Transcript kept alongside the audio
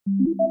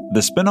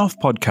The Spin-off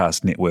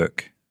Podcast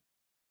Network.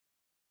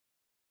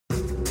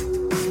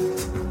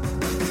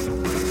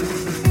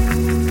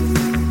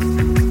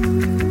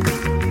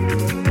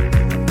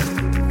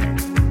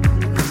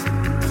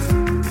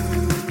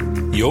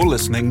 You're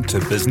listening to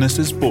Business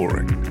is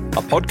Boring,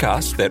 a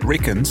podcast that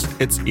reckons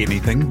it's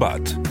anything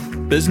but.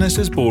 Business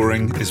is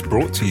Boring is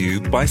brought to you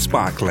by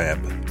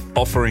SparkLab,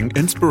 offering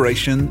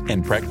inspiration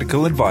and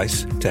practical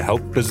advice to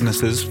help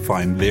businesses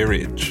find their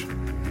edge.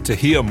 To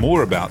hear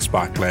more about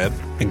SparkLab,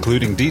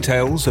 including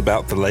details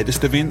about the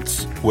latest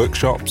events,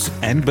 workshops,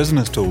 and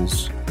business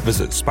tools,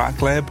 visit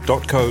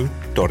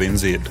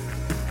sparklab.co.nz.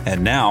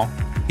 And now,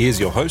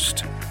 here's your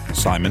host,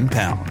 Simon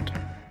Pound.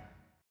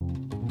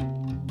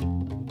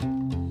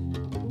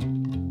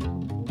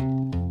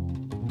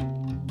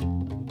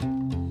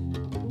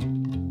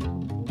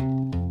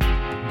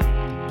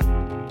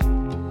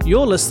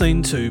 You're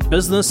listening to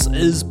Business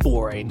is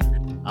Boring,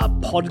 a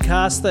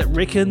podcast that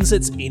reckons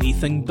it's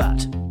anything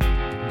but.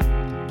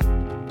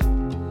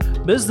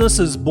 Business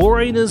is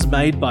Boring is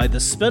made by The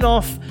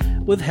Spin-off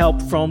with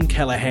help from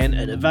Callaghan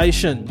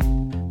Innovation,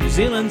 New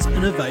Zealand's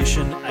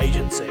innovation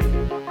agency.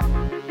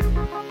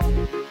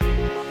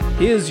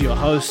 Here's your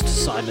host,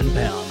 Simon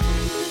Pound.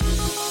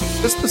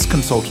 Business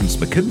consultants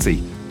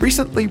McKinsey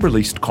recently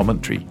released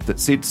commentary that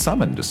said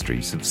some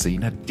industries have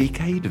seen a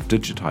decade of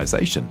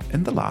digitisation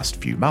in the last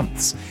few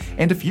months.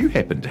 And if you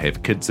happen to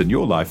have kids in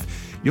your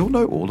life, you'll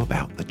know all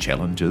about the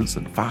challenges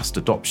and fast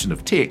adoption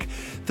of tech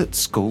that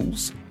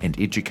schools and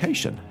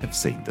education have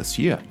seen this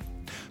year.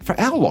 For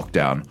our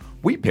lockdown,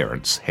 we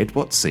parents had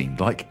what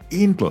seemed like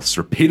endless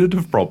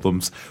repetitive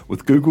problems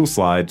with Google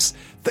Slides,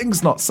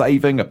 things not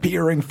saving,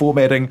 appearing,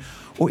 formatting,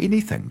 or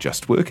anything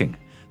just working.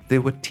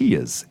 There were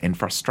tears and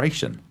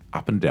frustration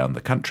up and down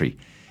the country,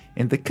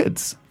 and the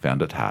kids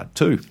found it hard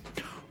too.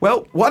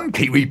 Well, one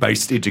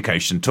Kiwi-based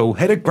education tool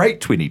had a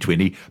great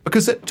 2020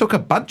 because it took a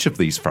bunch of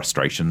these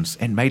frustrations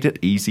and made it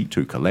easy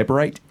to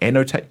collaborate,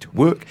 annotate,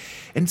 work,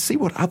 and see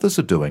what others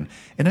are doing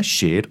in a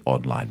shared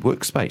online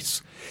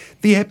workspace.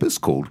 The app is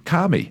called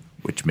Kami,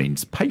 which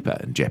means paper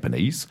in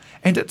Japanese,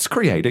 and it's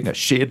creating a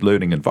shared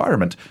learning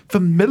environment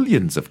for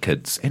millions of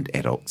kids and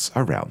adults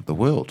around the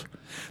world.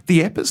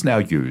 The app is now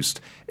used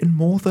in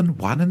more than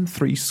 1 in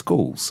 3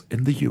 schools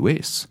in the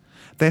US.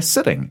 They're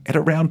sitting at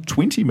around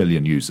 20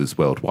 million users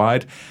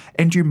worldwide,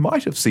 and you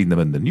might have seen them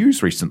in the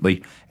news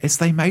recently as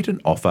they made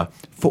an offer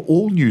for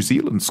all New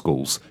Zealand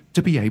schools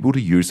to be able to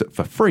use it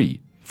for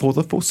free for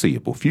the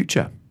foreseeable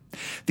future.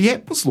 The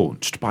app was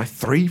launched by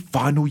 3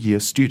 final year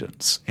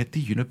students at the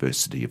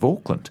University of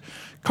Auckland,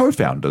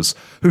 co-founders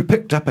who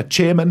picked up a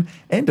chairman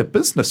and a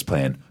business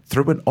plan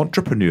through an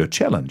entrepreneur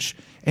challenge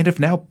and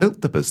have now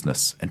built the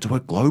business into a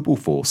global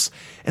force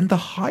in the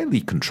highly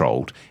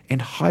controlled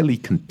and highly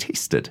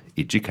contested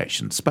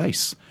education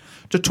space.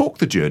 To talk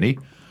the journey,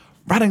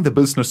 running the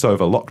business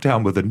over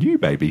lockdown with a new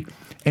baby,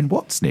 and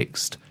what's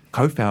next,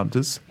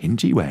 co-founders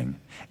Henji Wang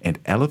and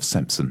Alice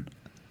Simpson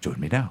join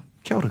me now.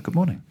 Kia ora, good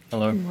morning.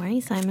 Hello. Good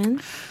morning, Simon.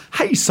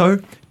 Hey, so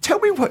tell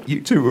me what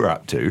you two were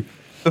up to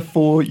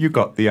before you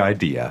got the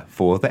idea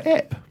for the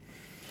app.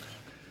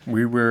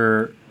 We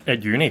were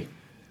at uni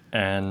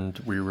and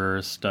we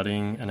were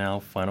studying in our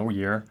final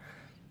year,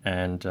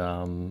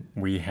 and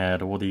we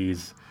had all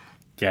these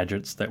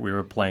gadgets that we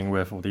were playing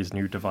with, all these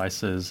new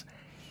devices,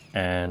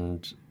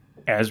 and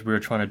as we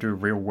were trying to do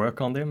real work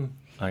on them,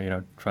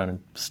 trying to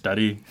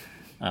study,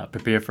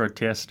 prepare for a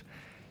test,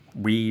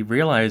 we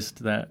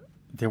realized that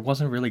there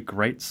wasn't really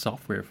great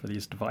software for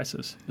these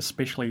devices,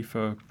 especially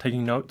for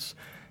taking notes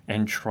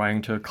and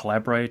trying to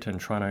collaborate and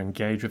trying to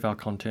engage with our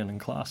content in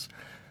class.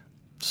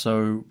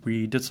 So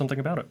we did something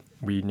about it.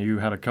 We knew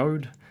how to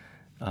code,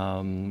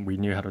 we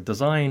knew how to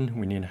design,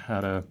 we knew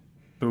how to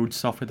build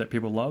software that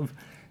people love,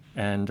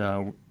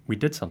 and we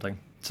did something.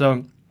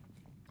 So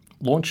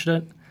launched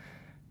it,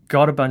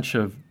 got a bunch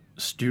of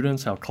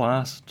students, our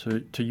class,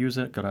 to use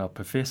it, got our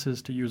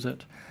professors to use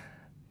it,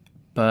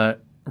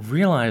 but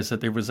realized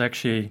that there was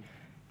actually,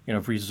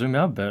 if we zoom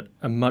out a bit,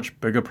 a much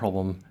bigger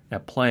problem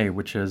at play,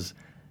 which is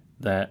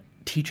that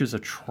teachers are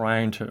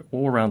trying to,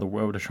 all around the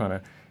world, are trying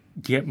to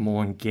get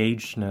more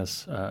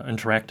engagedness,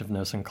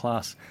 interactiveness in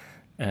class.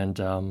 And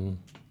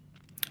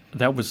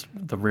that was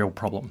the real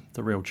problem,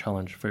 the real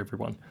challenge for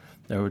everyone.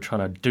 They were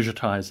trying to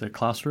digitize their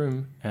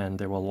classroom, and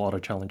there were a lot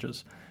of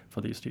challenges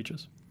for these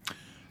teachers.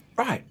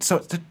 Right. So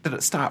did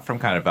it start from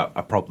kind of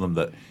a problem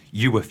that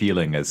you were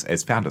feeling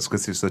as founders?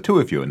 Because there's the two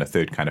of you and a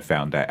third kind of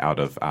founder out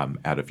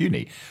of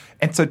uni.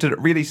 And so did it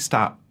really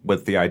start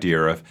with the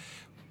idea of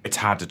it's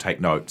hard to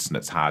take notes and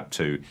it's hard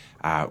to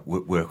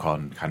work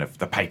on kind of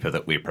the paper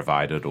that we're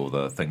provided or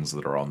the things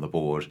that are on the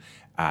board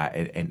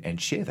and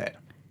share that?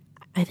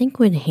 I think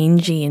with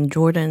Henji and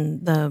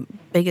Jordan, the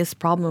biggest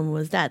problem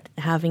was that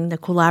having the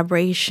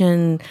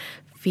collaboration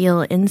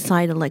feel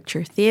inside a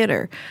lecture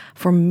theater.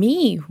 For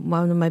me,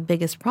 one of my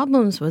biggest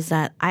problems was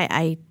that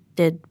I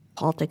did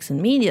politics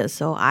and media,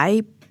 so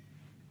I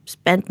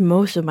spent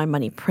most of my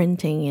money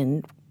printing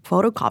and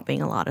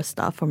photocopying a lot of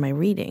stuff for my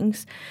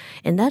readings,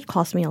 and that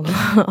cost me a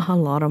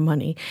lot of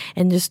money.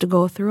 And just to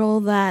go through all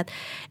that,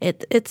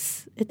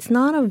 it's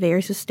not a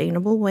very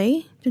sustainable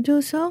way to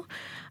do so.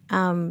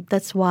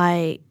 That's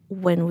why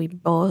when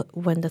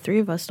the three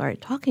of us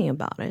started talking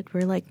about it,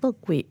 we're like, look,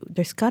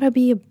 there's got to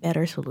be a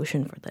better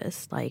solution for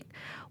this. Like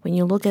when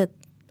you look at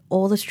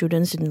all the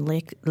students in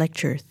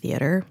lecture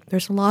theater,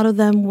 there's a lot of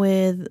them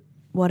with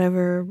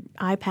whatever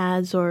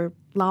iPads or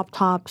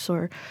laptops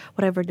or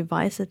whatever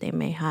device that they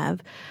may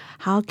have.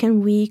 How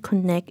can we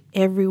connect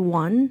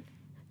everyone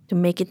to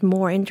make it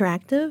more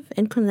interactive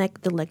and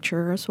connect the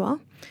lecturer as well?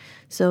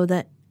 So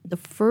that the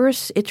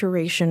first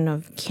iteration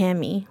of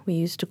Kami, we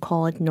used to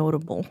call it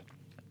Notable,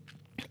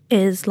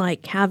 is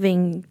like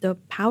having the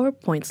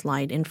PowerPoint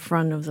slide in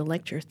front of the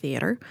lecture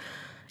theater,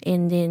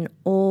 and then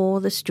all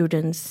the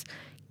students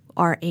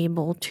are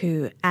able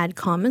to add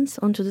comments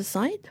onto the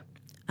site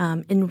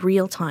in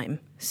real time.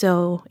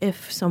 So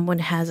if someone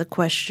has a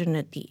question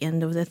at the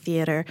end of the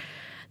theater,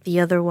 the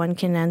other one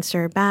can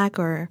answer back,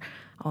 or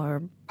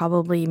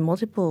probably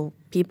multiple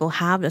people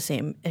have the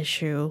same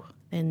issue,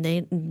 and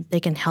they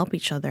can help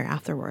each other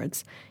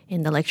afterwards.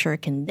 And the lecturer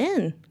can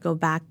then go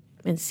back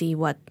and see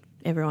what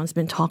everyone's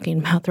been talking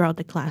about throughout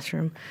the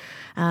classroom.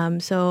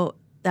 So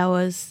that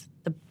was,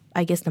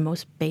 the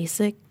most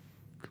basic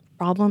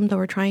problem that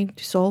we're trying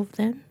to solve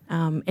then.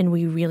 And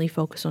we really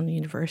focused on the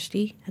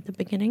university at the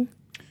beginning.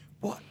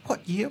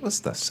 What year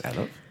was this,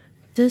 Aleph?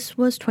 This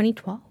was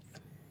 2012.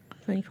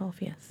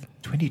 2012, yes.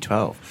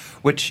 2012,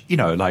 which,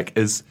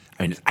 is,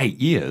 it's 8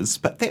 years,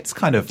 but that's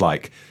kind of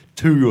like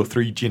 2 or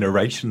 3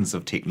 generations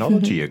of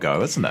technology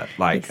ago, isn't it?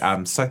 Like,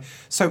 yes.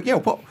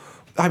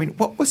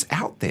 What was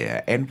out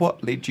there, and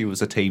what led you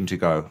as a team to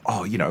go,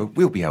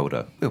 we'll be able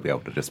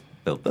to just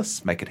build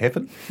this, make it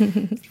happen?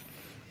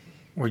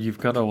 Well, you've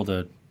got all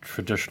the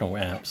traditional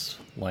apps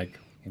like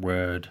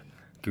Word,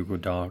 Google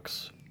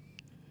Docs,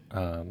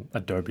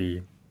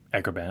 Adobe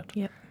Acrobat.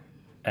 Yep.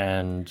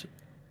 And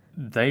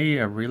they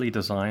are really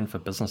designed for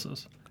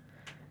businesses.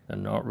 They're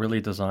not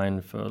really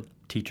designed for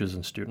teachers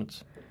and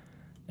students.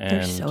 And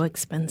they're so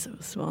expensive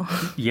as well.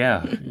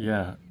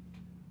 Yeah.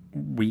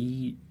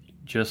 We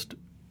just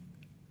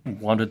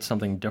wanted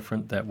something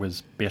different that was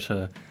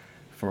better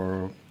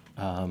for...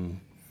 and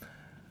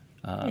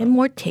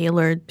more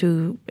tailored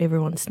to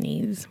everyone's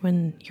needs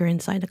when you're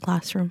inside the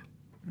classroom.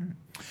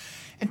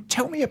 And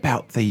tell me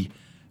about the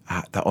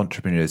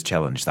Entrepreneurs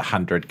Challenge, the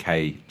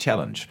 100K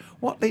Challenge.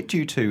 What led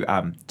you to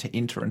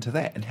enter into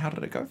that, and how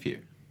did it go for you?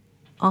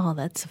 Oh,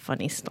 that's a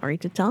funny story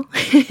to tell.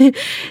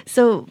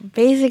 So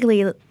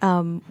basically,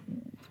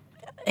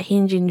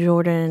 Hinji and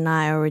Jordan and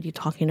I are already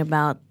talking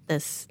about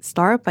this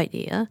startup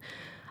idea.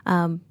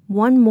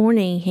 One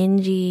morning,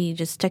 Hinji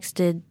just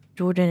texted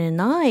Jordan and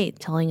I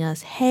telling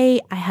us, hey,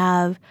 I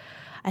have,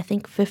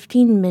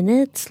 15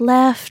 minutes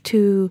left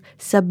to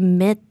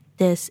submit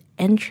this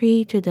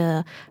entry to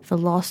the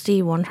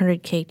Velocity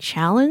 100K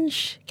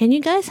Challenge. Can you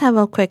guys have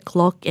a quick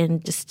look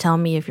and just tell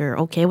me if you're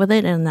okay with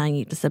it? And I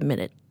need to submit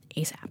it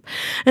ASAP.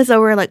 And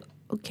so we're like,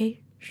 okay,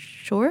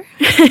 sure,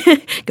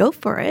 go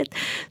for it.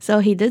 So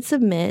he did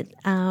submit.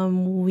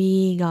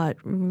 We got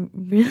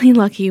really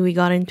lucky. We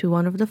got into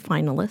one of the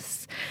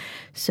finalists.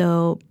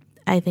 So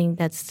I think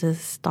that's the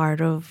start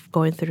of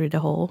going through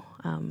the whole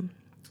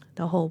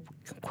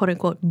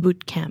quote-unquote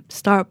boot camp,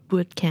 startup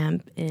boot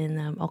camp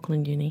in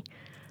Auckland Uni.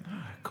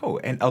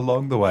 Cool. And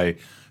along the way,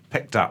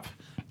 picked up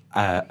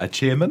a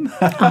chairman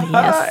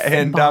Yes,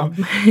 and, Bob.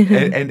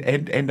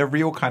 and a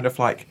real kind of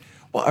like,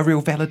 a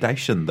real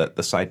validation that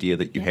this idea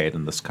that you had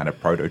and this kind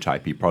of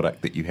prototypey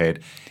product that you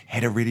had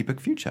a really big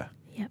future.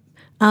 Yep.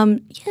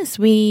 Yes,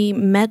 we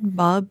met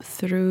Bob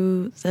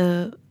through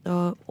the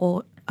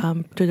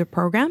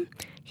program.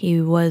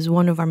 He was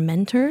one of our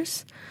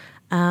mentors.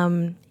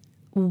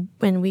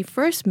 When we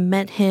first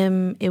met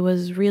him, it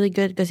was really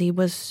good because he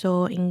was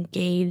so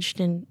engaged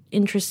and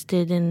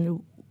interested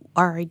in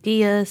our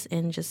ideas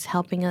and just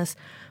helping us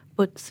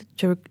put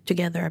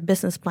together a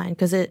business plan,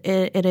 because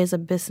it is a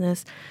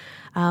business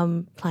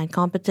plan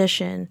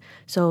competition.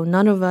 So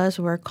none of us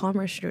were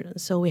commerce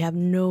students, so we have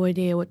no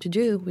idea what to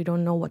do. We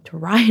don't know what to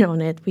write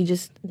on it. We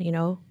just,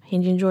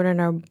 Hinji and Jordan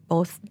are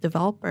both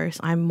developers.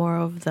 I'm more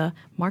of the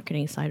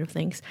marketing side of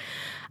things.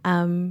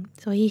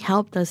 So he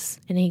helped us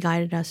and he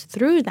guided us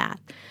through that.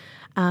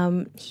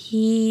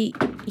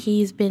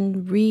 He's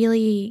been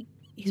really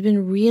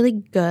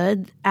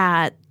good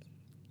at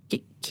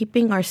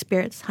keeping our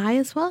spirits high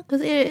as well,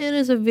 because it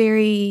is a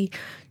very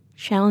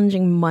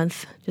challenging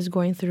month just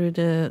going through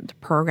the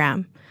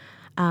program.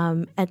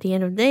 At the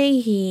end of the day,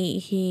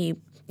 he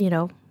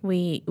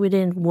we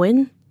didn't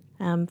win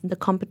the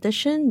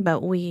competition,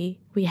 but we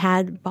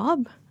had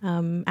Bob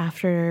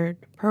after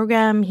the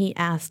program. He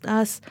asked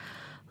us,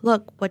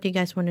 look, what do you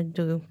guys want to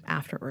do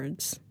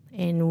afterwards?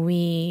 And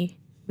we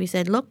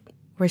said, look,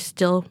 we're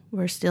still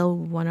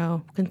want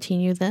to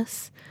continue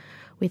this.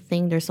 We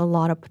think there's a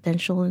lot of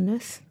potential in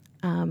this.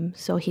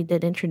 So he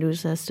did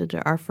introduce us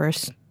to our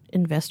first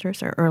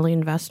investors or early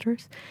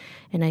investors.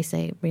 And I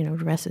say, the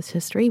rest is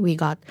history. We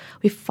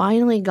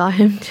finally got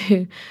him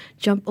to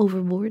jump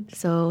overboard.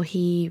 So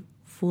he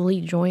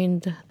fully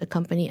joined the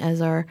company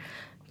as our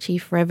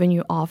Chief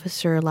Revenue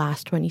Officer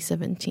last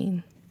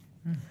 2017.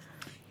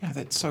 Yeah,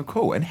 that's so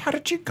cool. And how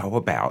did you go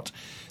about?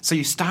 So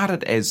you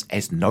started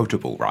as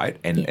Notable, right?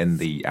 And Yes.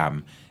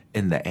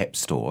 in the App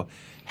Store.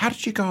 How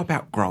did you go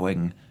about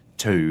growing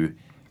to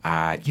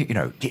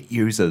get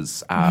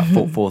users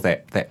for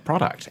that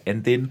product?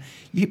 And then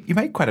you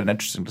made quite an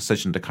interesting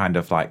decision to kind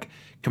of like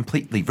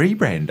completely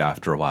rebrand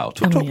after a while.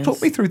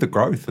 Talk me through the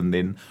growth, and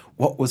then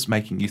what was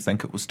making you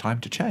think it was time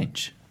to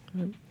change?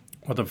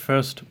 Well, the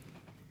first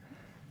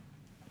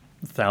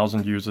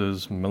 1,000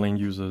 users, million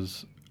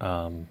users,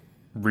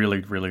 really,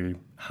 really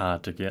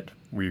hard to get.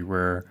 We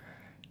were,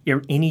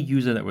 any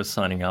user that was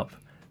signing up,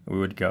 we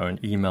would go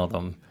and email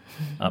them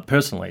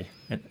personally,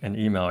 an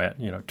email at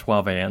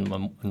 12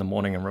 a.m. in the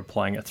morning and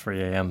replying at 3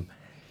 a.m.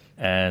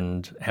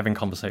 and having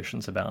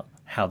conversations about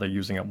how they're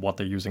using it, what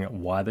they're using it,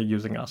 why they're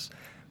using us,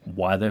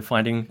 why they're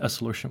finding a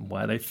solution,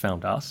 why they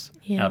found us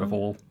out of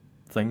all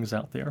things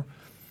out there.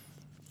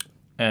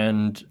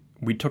 And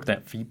we took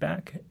that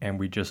feedback and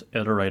we just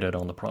iterated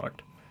on the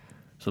product.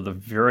 So the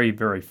very,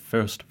 very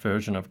first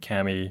version of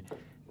Cami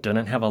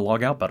didn't have a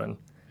logout button.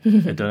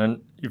 It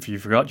didn't, if you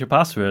forgot your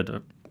password,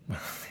 there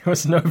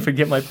was no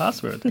forget my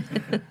password.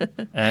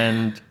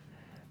 And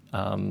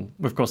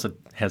of course it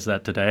has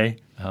that today,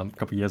 a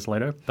couple of years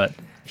later. But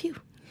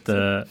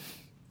that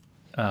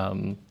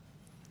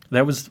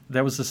was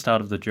the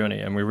start of the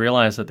journey. And we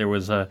realized that there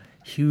was a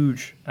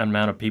huge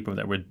amount of people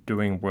that were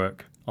doing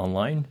work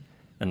online,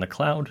 in the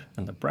cloud,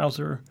 in the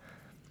browser.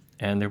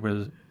 And there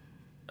was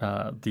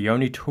the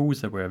only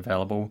tools that were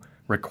available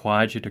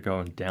required you to go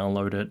and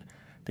download it.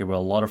 There were a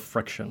lot of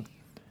friction.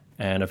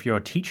 And if you're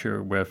a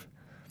teacher with,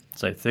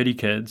 say, 30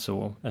 kids,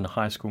 or in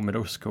high school,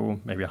 middle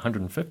school, maybe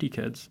 150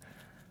 kids,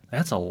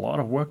 that's a lot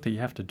of work that you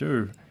have to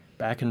do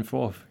back and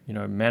forth,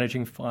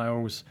 managing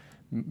files,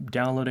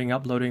 downloading,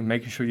 uploading,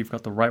 making sure you've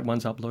got the right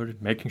ones uploaded,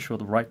 making sure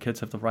the right kids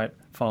have the right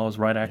files,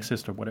 right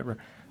access to whatever.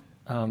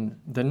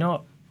 They're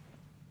not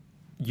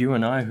you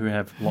and I who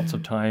have lots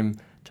of time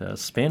to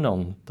spend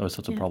on those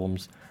sorts of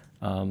problems.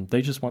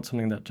 They just want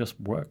something that just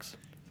works.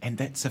 And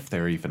that's if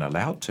they're even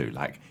allowed to.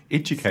 Like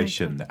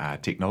education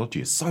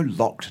technology is so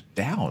locked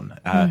down.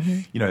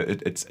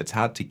 It's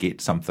hard to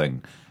get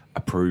something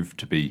approved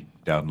to be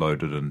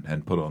downloaded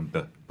and put on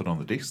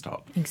the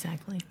desktop.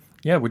 Exactly.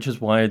 Yeah, which is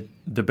why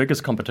the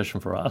biggest competition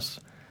for us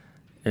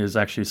is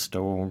actually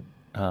still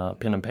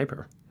pen and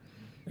paper.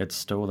 It's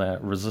still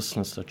that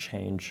resistance to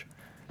change.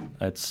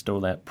 It's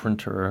still that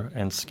printer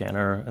and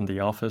scanner in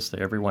the office that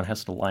everyone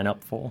has to line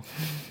up for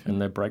in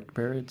their break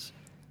periods.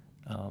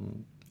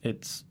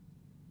 It's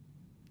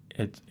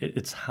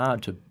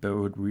hard to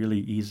build really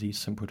easy,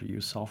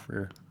 simple-to-use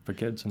software for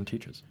kids and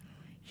teachers.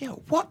 Yeah,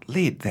 what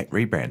led that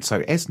rebrand?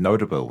 So as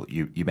Notable,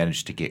 you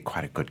managed to get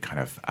quite a good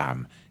kind of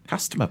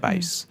customer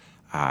base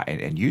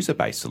and user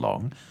base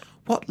along.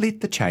 What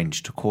led the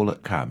change to call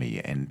it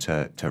Cami and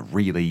to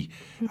really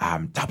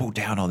double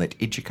down on that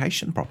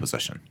education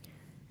proposition?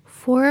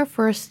 For our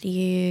first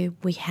year,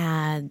 we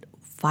had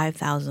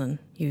 5,000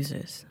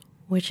 users,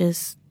 which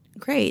is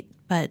great.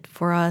 But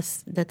for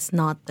us, that's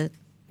not the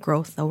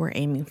growth that we're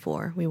aiming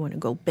for. We want to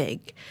go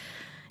big.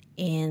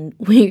 And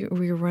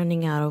we're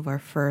running out of our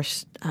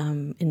first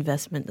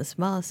investment as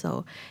well.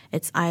 So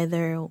it's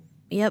either,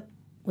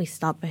 we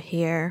stop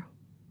here,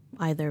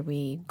 either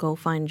we go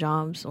find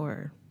jobs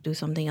or do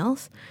something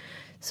else.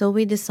 So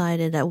we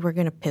decided that we're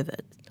going to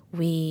pivot.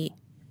 We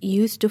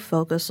used to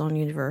focus on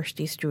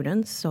university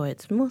students, so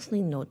it's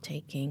mostly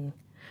note-taking.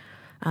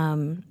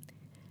 And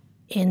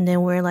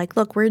then we're like,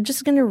 look, we're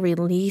just going to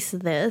release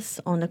this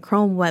on the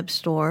Chrome Web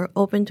Store,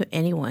 open to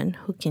anyone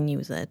who can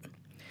use it.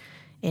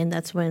 And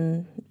that's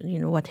when,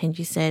 what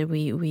Henji said,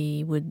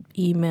 we would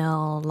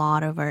email a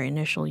lot of our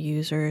initial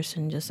users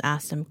and just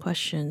ask them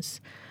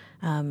questions.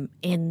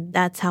 And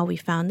that's how we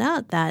found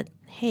out that,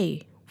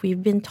 hey,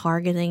 we've been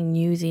targeting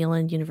New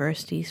Zealand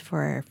universities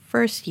for our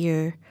first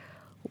year.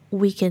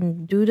 We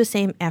can do the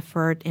same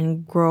effort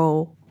and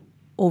grow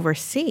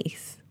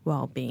overseas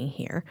while being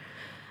here.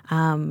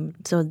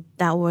 So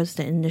that was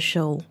the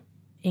initial,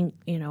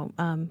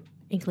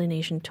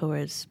 inclination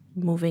towards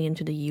moving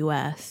into the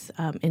U.S.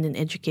 And then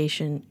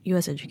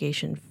U.S.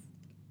 education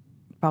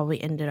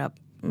probably ended up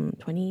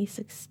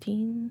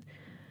 2016.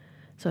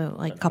 So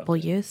like a couple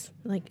years,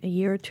 like a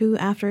year or two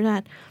after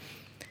that.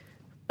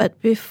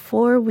 But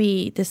before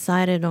we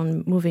decided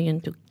on moving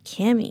into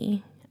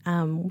Cami,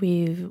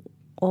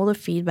 all the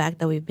feedback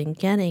that we've been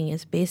getting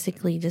is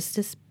basically just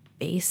this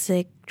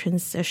basic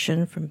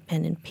transition from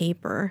pen and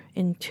paper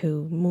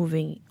into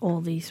moving all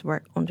these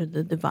work onto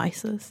the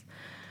devices,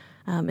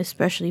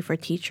 especially for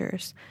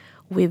teachers.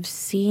 We've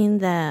seen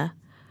the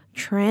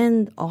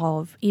trend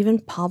of even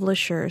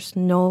publishers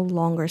no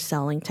longer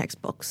selling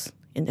textbooks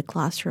in the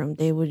classroom.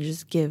 They would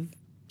just give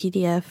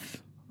PDF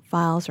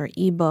files or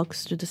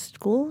ebooks to the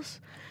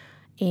schools,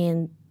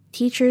 and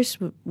teachers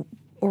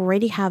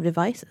already have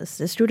devices.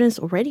 The students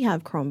already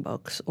have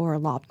Chromebooks or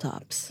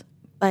laptops.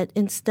 But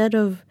instead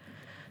of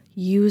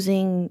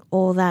using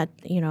all that,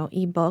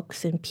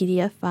 ebooks and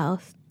PDF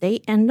files,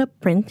 they end up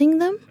printing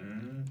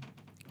them,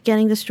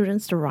 getting the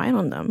students to write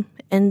on them,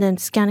 and then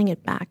scanning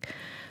it back.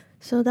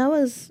 So that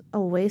was a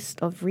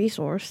waste of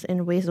resource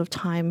and waste of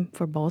time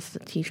for both the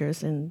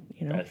teachers and,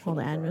 all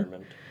the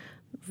admin.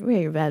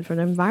 Very bad for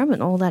the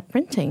environment, all that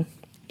printing.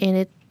 And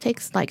it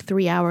takes like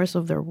 3 hours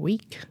of their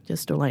week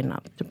just to line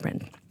up to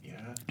print. Yeah.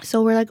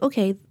 So we're like,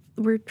 okay,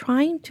 we're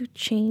trying to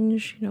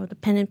change, the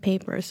pen and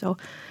paper. So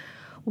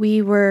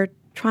we were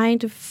trying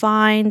to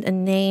find a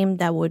name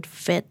that would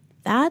fit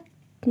that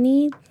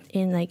need,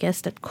 and I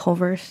guess that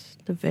covers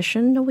the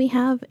vision that we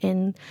have.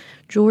 And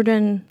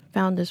Jordan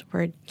found this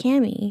word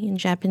kami in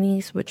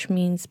Japanese, which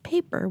means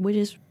paper, which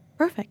is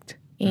perfect.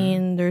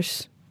 And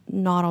there's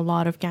not a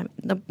lot of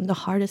the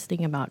hardest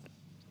thing about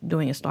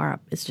doing a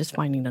startup is just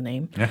finding the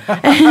name.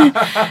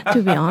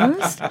 To be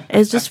honest,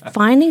 it's just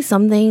finding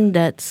something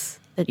that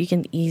you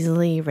can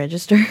easily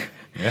register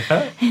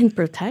and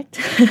protect.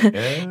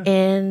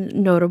 And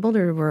notable,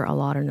 there were a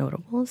lot of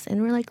notables,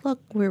 and we're like, look,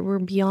 we're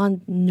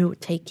beyond note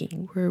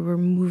taking. We're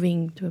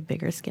moving to a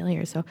bigger scale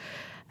here. So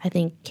I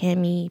think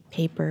kami,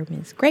 paper,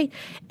 means great.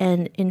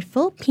 And in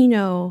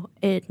Filipino,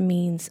 it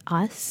means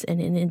us, and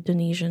in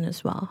Indonesian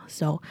as well.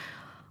 So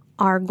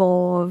our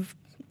goal of,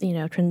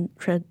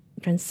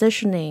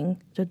 transitioning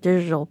to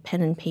digital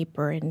pen and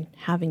paper and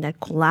having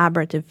that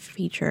collaborative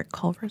feature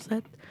covers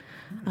it.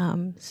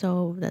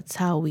 So that's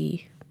how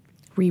we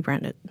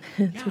rebranded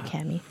to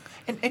kami.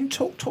 And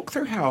talk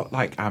through how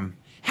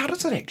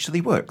does it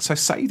actually work? So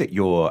say that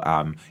you're,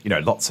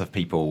 lots of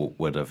people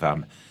would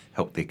have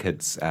helped their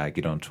kids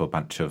get onto a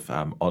bunch of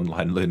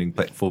online learning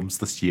platforms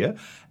this year,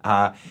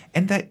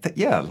 and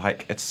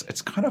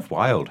it's kind of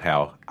wild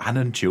how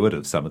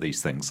unintuitive some of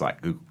these things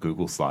like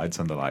Google Slides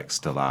and the like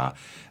still are,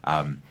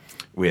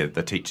 where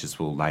the teachers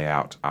will lay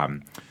out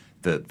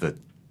the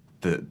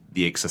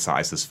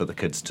exercises for the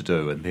kids to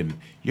do, and then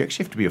you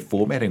actually have to be a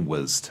formatting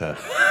whiz to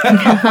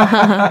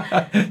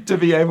to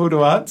be able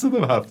to answer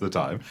them half the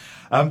time.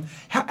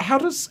 How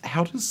does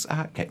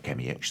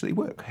kami actually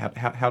work?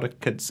 How do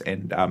kids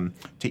and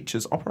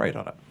teachers operate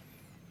on it?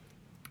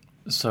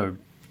 So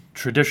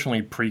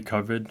traditionally,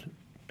 pre-COVID,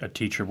 a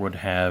teacher would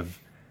have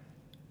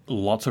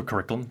lots of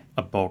curriculum,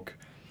 a book,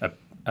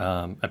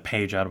 a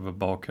page out of a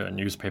book, a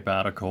newspaper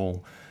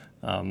article,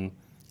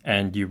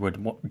 and you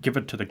would give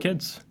it to the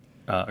kids.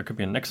 It could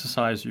be an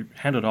exercise. You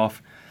hand it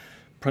off,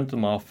 print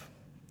them off,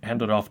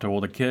 hand it off to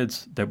all the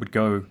kids. They would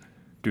go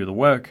do the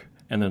work,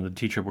 and then the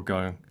teacher would go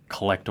and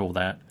collect all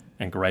that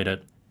and grade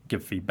it,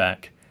 give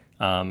feedback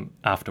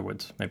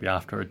afterwards, maybe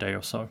after a day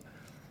or so.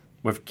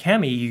 With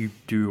kami, you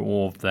do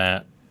all of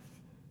that,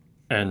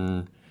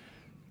 and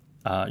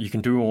you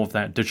can do all of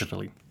that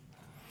digitally.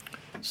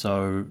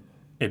 So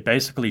it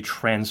basically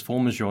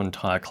transforms your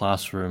entire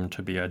classroom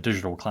to be a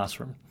digital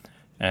classroom.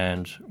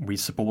 And we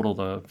support all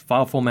the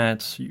file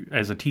formats.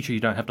 As a teacher, you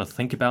don't have to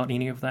think about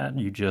any of that.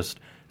 You just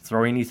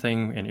throw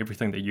anything and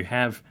everything that you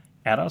have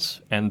at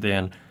us, and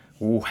then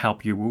we'll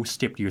help you, we'll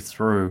step you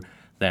through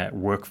that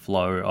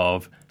workflow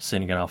of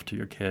sending it off to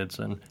your kids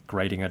and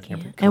grading it.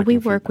 And we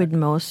work with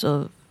most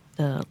of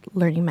the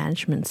learning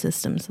management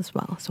systems as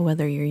well. So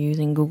whether you're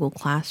using Google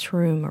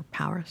Classroom or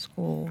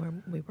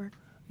PowerSchool, we work.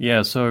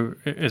 Yeah, so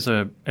as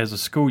a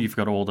school, you've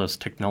got all this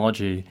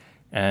technology,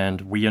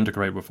 and we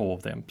integrate with all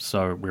of them.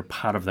 So we're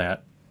part of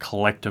that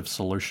collective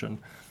solution.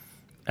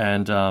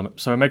 And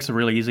so it makes it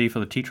really easy for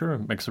the teacher.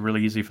 It makes it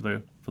really easy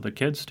for the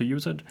kids to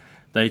use it.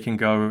 They can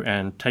go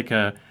and take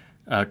a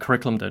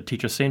curriculum that the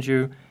teacher sends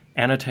you,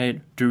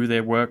 annotate, do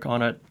their work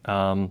on it.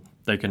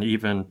 They can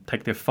even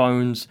take their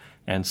phones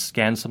and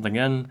scan something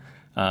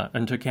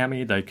into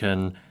kami. They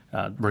can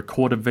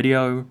record a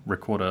video,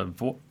 record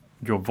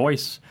your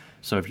voice.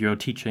 So if you're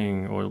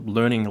teaching or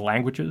learning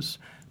languages,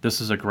 this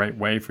is a great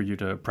way for you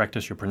to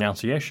practice your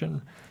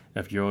pronunciation.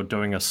 If you're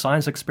doing a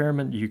science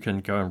experiment, you can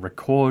go and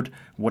record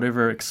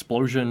whatever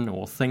explosion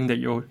or thing that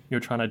you're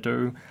trying to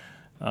do.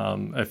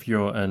 If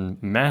you're in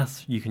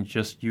math, you can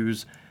just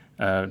use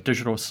a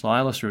digital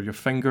stylus or your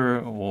finger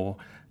or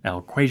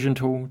our equation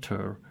tool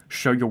to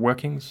show your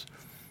workings.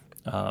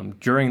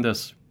 During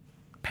this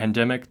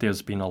pandemic,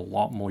 there's been a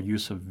lot more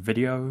use of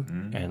video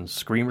and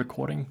screen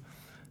recording,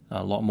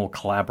 a lot more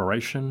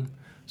collaboration.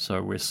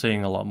 So we're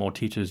seeing a lot more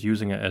teachers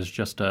using it as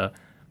just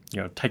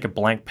take a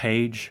blank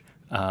page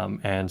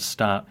and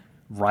start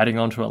writing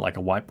onto it like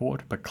a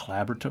whiteboard, but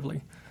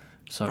collaboratively.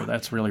 So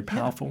that's really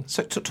powerful. Yeah.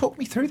 So talk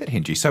me through that,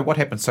 Henji. So what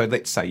happens? So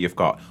let's say you've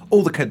got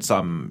all the kids,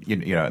 in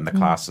the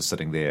class are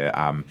sitting there,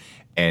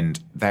 and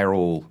they've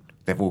all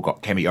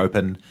got kami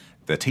open.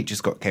 The teacher's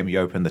got kami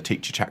open. The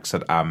teacher chucks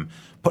it,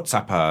 puts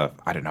up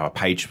a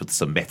page with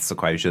some maths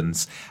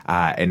equations,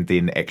 and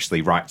then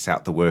actually writes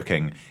out the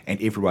working,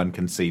 and everyone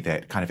can see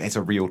that kind of as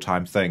a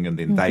real-time thing, and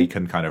then they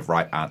can kind of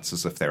write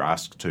answers if they're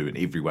asked to, and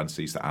everyone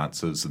sees the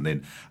answers, and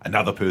then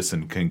another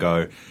person can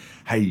go,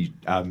 hey,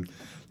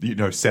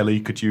 Sally,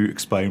 could you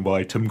explain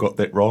why Tim got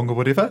that wrong or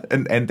whatever?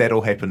 And that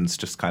all happens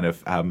just kind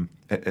of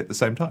at the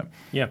same time.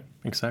 Yeah,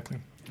 exactly.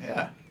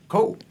 Yeah,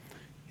 cool.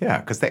 Yeah,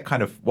 because that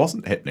kind of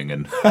wasn't happening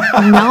in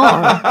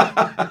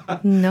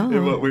No.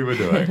 what we were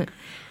doing.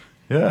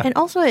 Yeah. And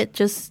also it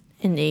just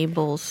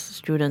enables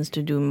students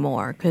to do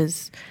more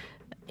because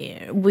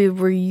we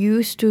were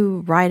used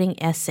to writing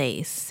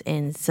essays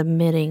and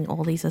submitting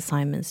all these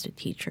assignments to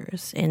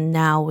teachers. And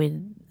now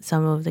with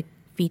some of the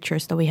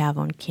features that we have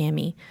on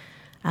Kami,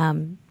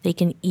 they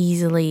can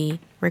easily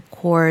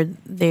record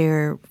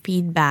their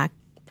feedback,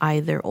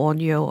 either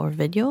audio or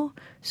video.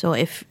 So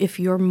if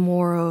you're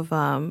more of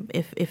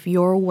if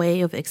your way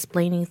of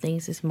explaining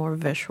things is more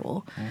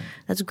visual,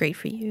 that's great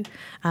for you.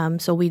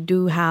 So we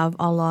do have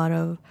a lot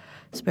of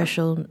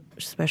special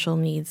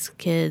needs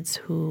kids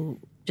who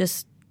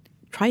just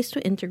tries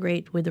to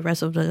integrate with the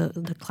rest of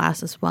the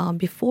class as well.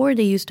 Before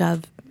they used to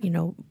have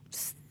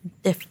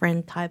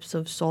different types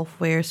of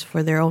softwares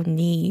for their own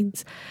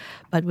needs,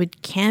 but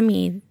with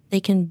Kami they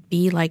can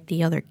be like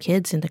the other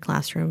kids in the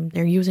classroom.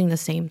 They're using the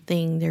same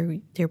thing.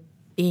 They're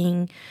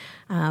being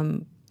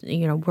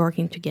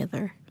working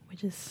together,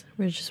 which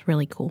is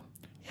really cool.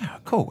 Yeah,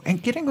 cool.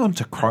 And getting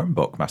onto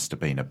Chromebook must have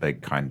been a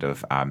big kind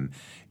of,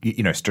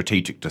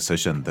 strategic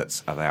decision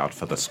that's allowed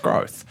for this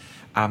growth.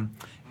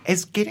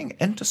 As getting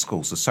into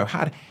schools is so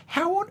hard,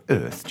 how on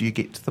earth do you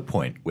get to the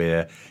point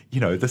where,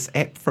 this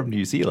app from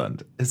New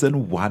Zealand is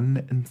in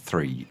 1 in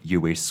 3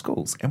 US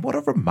schools? And what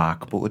a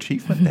remarkable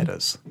achievement that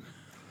is.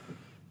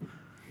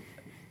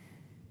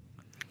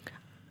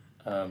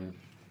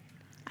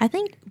 I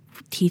think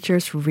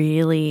teachers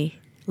really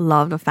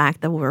love the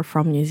fact that we're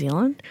from New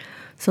Zealand.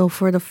 So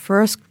for the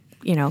first,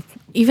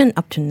 even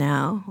up to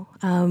now,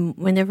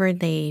 whenever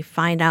they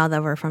find out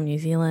that we're from New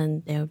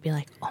Zealand, they would be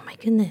like, oh my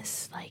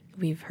goodness, like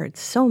we've heard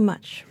so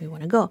much, we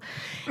want to go.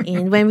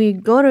 And when we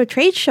go to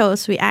trade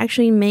shows, we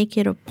actually make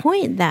it a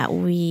point that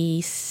we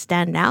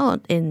stand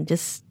out and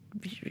just,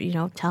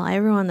 tell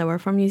everyone that we're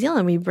from New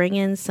Zealand. We bring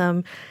in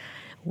some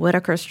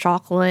Whitaker's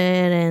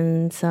chocolate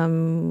and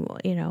some,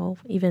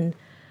 even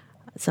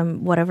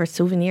some whatever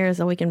souvenirs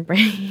that we can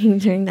bring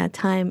during that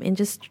time and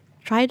just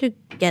try to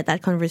get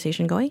that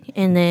conversation going.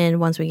 And then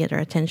once we get their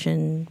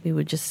attention, we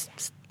would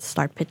just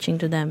start pitching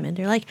to them. And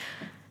they're like,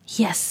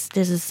 yes,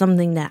 this is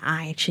something that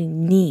I actually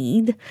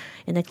need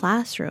in the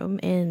classroom.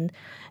 And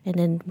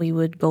then we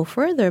would go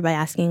further by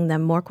asking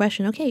them more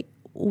questions. Okay,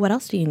 what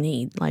else do you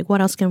need? Like,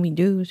 what else can we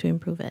do to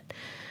improve it?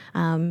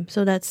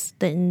 So that's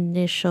the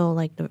initial,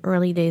 the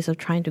early days of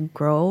trying to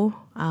grow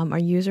our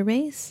user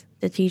base.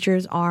 The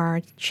teachers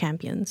are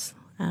champions.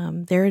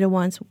 They're the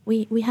ones,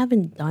 we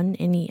haven't done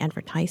any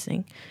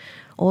advertising.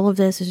 All of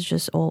this is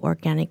just all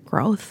organic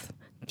growth.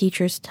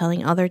 Teachers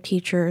telling other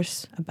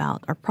teachers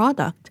about our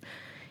product.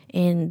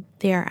 And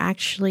they're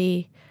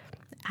actually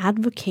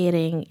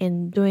advocating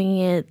and doing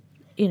it,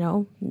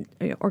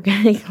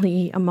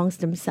 organically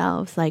amongst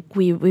themselves. Like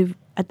we've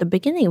at the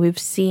beginning, we've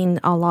seen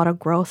a lot of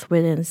growth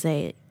within,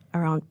 say,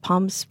 around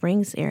Palm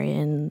Springs area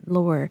in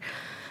lower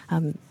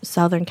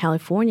Southern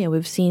California.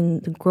 We've seen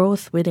the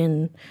growth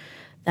within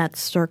that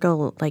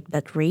circle,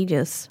 that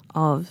radius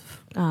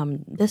of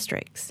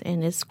districts.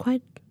 And it's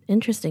quite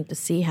interesting to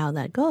see how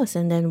that goes.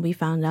 And then we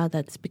found out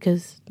that's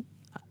because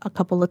a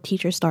couple of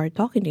teachers started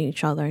talking to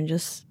each other and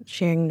just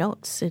sharing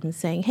notes and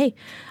saying, hey,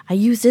 I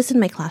use this in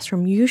my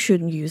classroom. You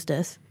shouldn't use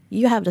this.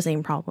 You have the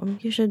same problem.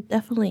 You should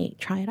definitely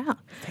try it out.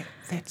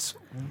 That's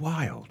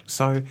wild.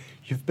 So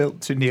you've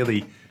built to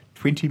nearly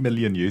 20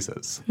 million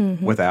users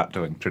without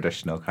doing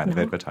traditional kind of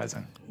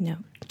advertising. No.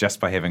 Just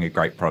by having a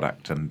great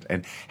product.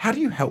 And how do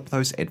you help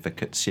those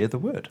advocates share the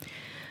word?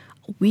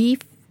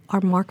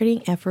 Our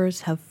marketing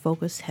efforts have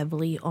focused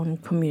heavily on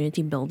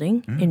community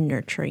building and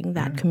nurturing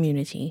that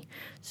community.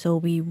 So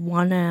we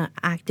want to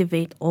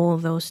activate all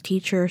those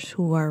teachers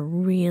who are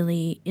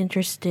really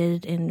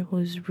interested and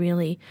who's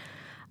really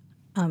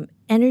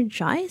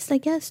energized, I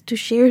guess, to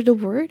share the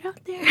word out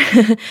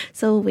there.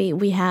 So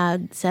we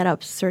had set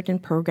up certain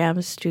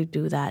programs to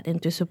do that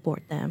and to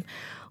support them.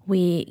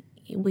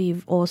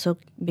 We've also,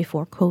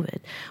 before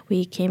COVID,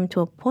 we came to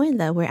a point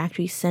that we're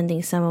actually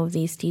sending some of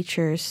these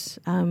teachers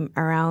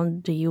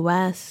around the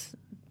U.S.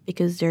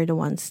 because they're the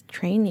ones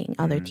training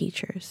other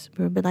teachers.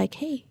 We'll be like,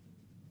 hey,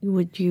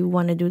 would you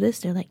want to do this?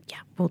 They're like,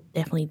 yeah, we'll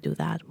definitely do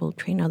that. We'll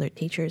train other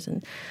teachers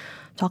and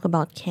talk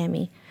about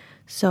Kami.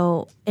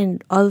 So,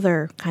 and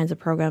other kinds of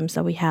programs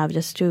that we have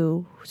just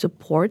to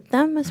support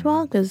them as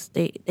well, because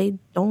they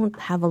don't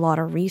have a lot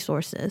of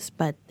resources,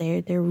 but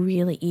they're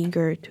really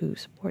eager to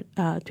support,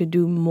 to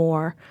do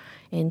more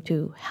and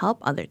to help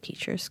other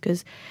teachers,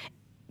 because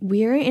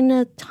we're in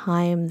a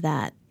time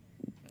that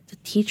the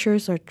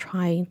teachers are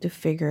trying to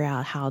figure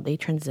out how they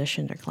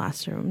transition their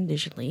classroom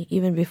digitally,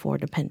 even before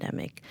the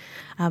pandemic.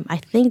 I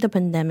think the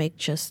pandemic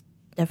just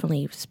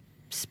definitely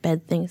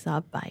sped things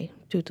up by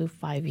 2 to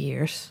 5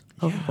 years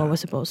of what was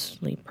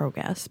supposedly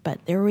progress, but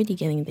they're already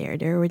getting there.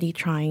 They're already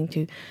trying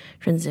to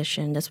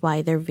transition. That's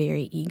why they're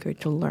very eager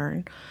to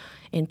learn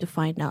and to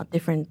find out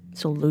different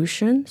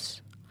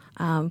solutions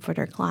for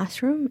their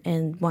classroom.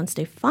 And once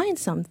they find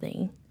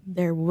something,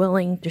 they're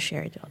willing to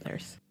share it to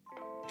others.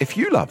 If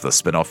you love the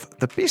Spin-Off,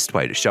 the best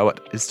way to show it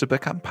is to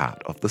become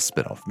part of the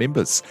Spin-Off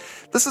members.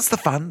 This is the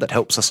fund that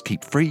helps us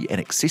keep free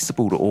and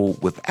accessible to all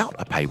without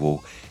a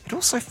paywall. It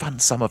also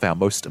funds some of our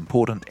most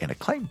important and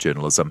acclaimed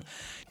journalism.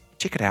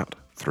 Check it out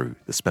through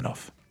the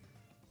Spin-Off.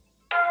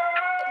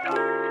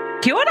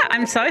 Kia ora,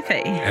 I'm Sophie.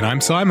 And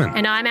I'm Simon.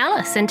 And I'm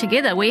Alice, and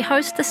together we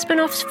host the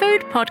Spin-Off's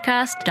food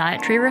podcast,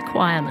 Dietary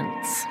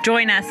Requirements.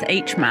 Join us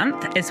each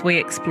month as we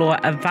explore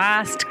a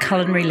vast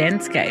culinary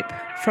landscape,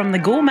 from the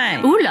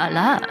gourmet Ooh la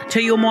la. to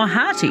your more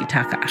hearty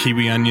tucker.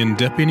 Kiwi onion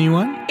dip,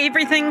 anyone?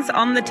 Everything's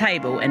on the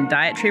table in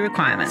Dietary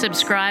Requirements.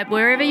 Subscribe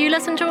wherever you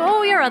listen to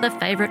all your other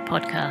favourite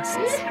podcasts.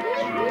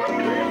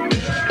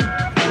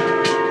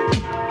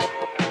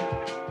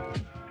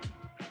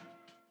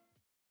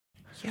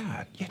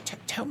 Yeah.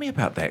 Tell me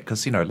about that,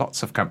 because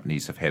lots of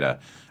companies have had a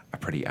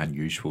pretty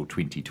unusual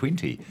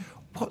 2020.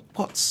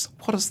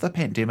 What is the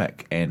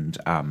pandemic and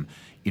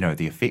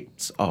the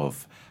effects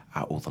of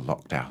all the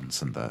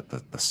lockdowns and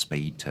the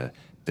speed to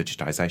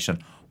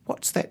digitisation?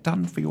 What's that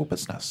done for your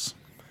business?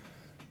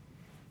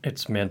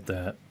 It's meant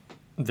that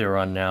there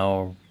are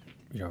now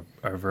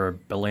over 1.5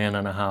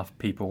 billion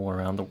people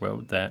around the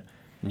world that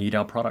need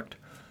our product.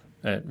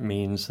 It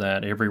means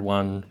that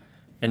everyone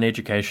in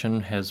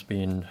education has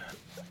been,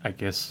 I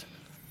guess,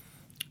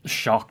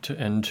 shocked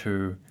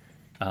into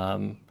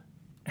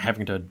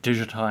having to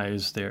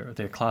digitize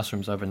their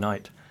classrooms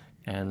overnight.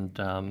 And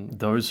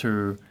those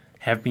who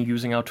have been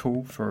using our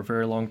tool for a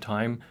very long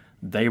time,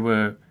 they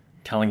were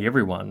telling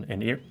everyone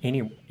and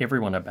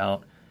everyone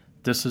about,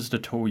 this is the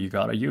tool you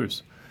got to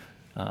use.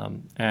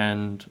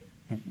 And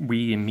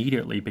we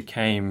immediately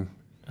became,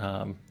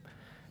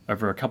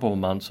 over a couple of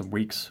months of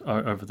weeks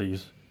over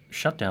these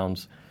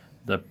shutdowns,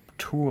 the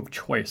tool of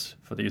choice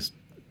for these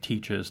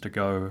teachers to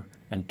go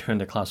and turn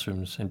their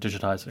classrooms and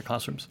digitize their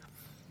classrooms.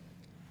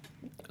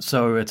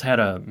 So it's had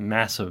a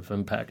massive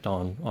impact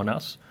on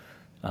us.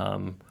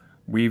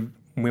 When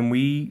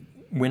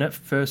it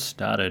first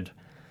started,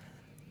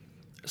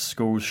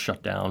 schools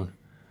shut down,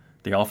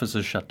 the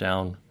offices shut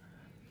down.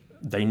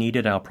 They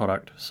needed our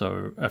product.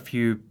 So a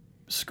few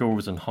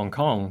schools in Hong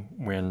Kong,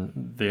 when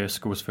their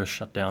schools first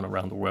shut down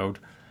around the world,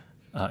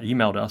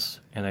 emailed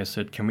us and they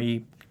said, can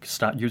we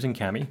start using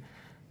Cami?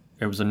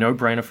 It was a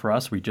no-brainer for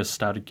us. We just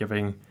started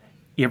giving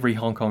every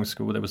Hong Kong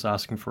school that was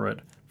asking for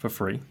it for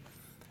free.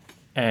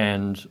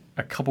 And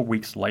a couple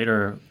weeks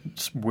later,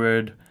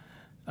 word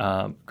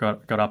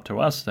got up to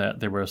us that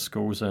there were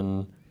schools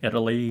in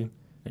Italy,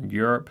 in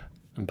Europe,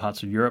 and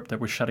parts of Europe that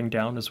were shutting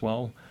down as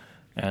well.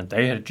 And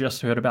they had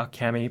just heard about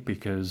Cami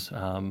because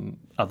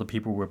other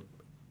people were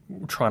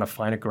trying to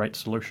find a great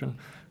solution,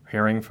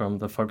 hearing from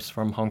the folks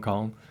from Hong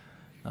Kong.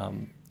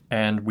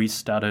 And we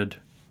started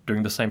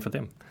doing the same for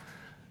them.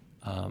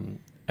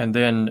 And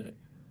then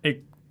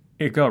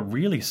it got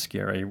really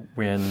scary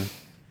when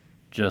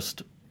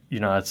just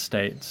United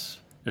States,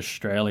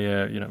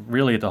 Australia,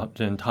 really the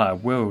entire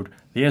world,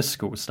 their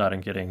schools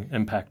started getting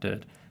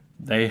impacted.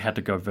 They had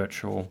to go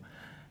virtual.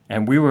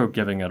 And we were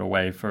giving it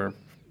away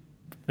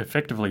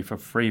effectively for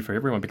free for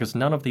everyone, because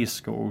none of these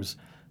schools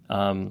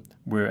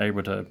were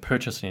able to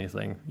purchase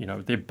anything.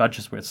 Their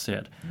budgets were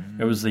set.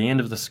 It was the end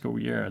of the school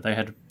year. They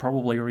had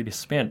probably already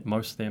spent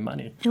most of their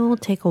money. It will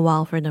take a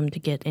while for them to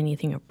get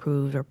anything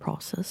approved or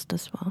processed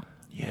as well.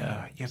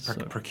 Yeah.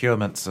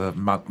 Procurement's a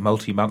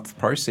multi-month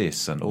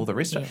process and all the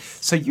rest of it.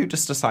 So you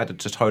just decided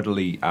to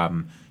totally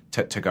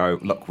to go,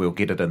 look, we'll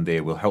get it in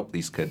there, we'll help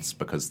these kids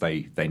because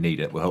they need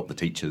it, we'll help the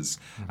teachers,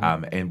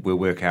 and we'll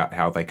work out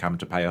how they come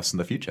to pay us in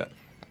the future.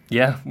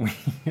 Yeah,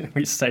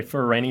 we saved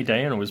for a rainy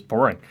day and it was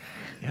boring.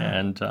 Yeah.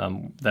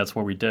 And that's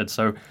what we did.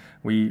 So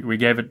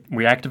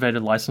we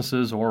activated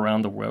licenses all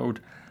around the world.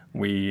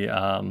 We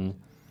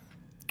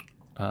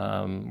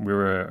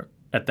were,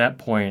 at that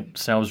point,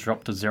 sales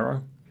dropped to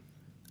zero.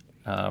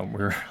 We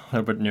were a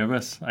little bit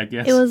nervous, I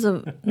guess. It was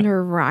a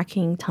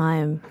nerve-wracking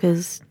time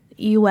because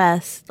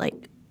U.S.,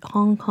 like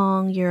Hong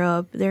Kong,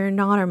 Europe, they're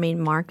not our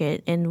main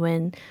market. And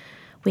when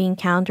we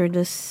encountered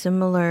this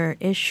similar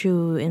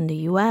issue in the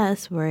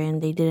U.S. wherein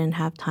they didn't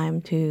have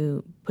time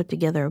to put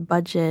together a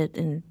budget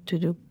and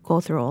to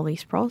go through all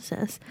these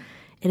process,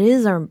 it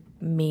is our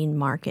main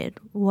market.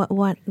 What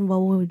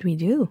would we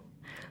do?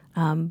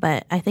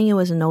 But I think it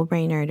was a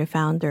no-brainer. The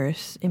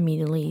founders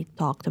immediately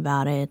talked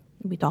about it.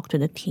 We talked to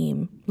the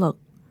team. Look,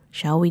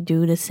 shall we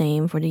do the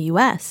same for the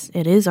U.S.?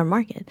 It is our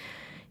market.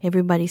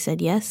 Everybody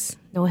said yes,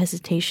 no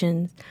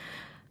hesitation.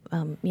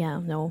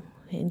 No.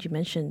 And you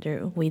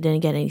mentioned we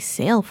didn't get any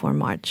sale for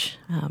March.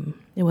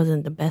 It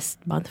wasn't the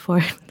best month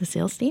for the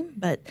sales team,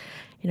 but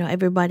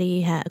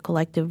everybody had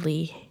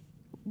collectively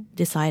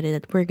decided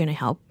that we're going to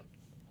help,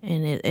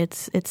 and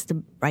it's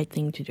the right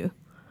thing to do.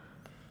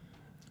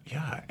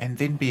 Yeah, and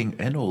then being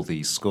in all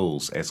these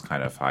schools as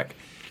kind of like,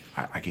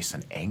 I guess,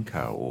 an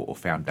anchor or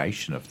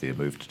foundation of their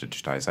move to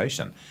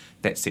digitization,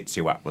 that sets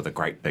you up with a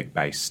great big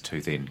base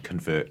to then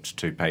convert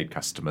to paid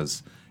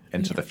customers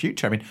into the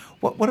future. I mean,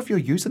 what have your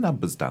user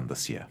numbers done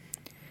this year?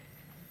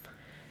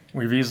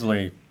 We've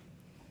easily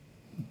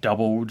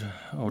doubled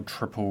or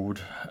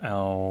tripled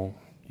our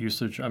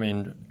usage. I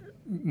mean,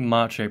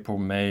 March, April,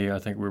 May, I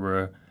think we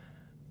were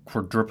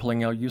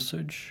quadrupling our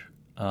usage.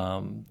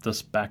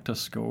 This back to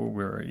school,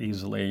 we were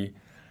easily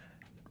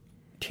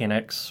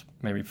 10x,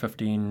 maybe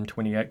 15,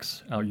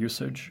 20x our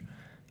usage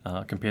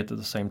compared to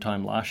the same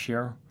time last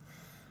year.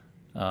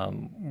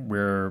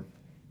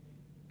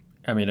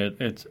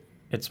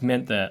 It's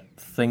meant that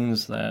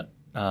things that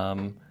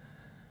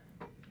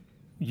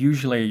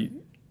usually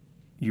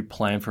you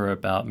plan for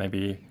about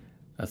maybe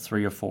a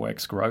 3 or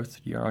 4x growth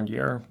year on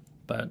year,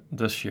 but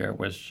this year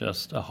was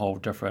just a whole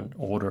different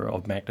order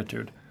of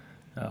magnitude,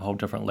 a whole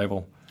different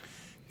level.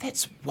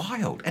 That's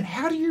wild. And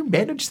how do you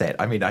manage that?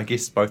 I mean, I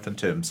guess both in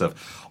terms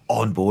of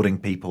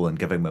onboarding people and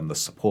giving them the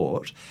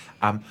support,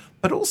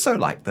 but also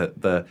like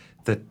the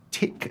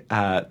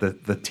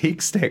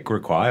tech stack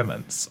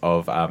requirements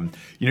of,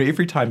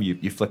 every time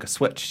you flick a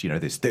switch,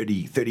 there's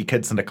 30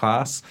 kids in a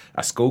class,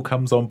 a school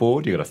comes on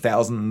board, you've got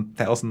 1,000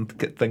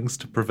 things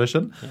to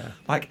provision.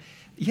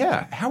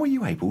 Yeah. How are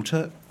you able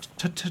to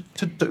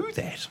do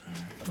that?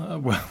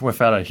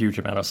 Without a huge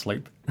amount of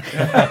sleep.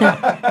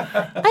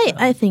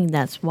 I think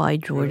that's why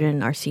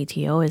Jordan, our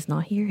CTO, is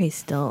not here. He's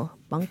still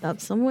bunked up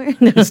somewhere.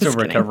 He's still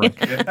recovering.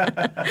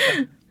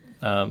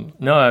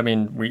 No, I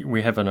mean,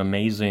 we have an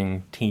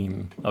amazing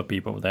team of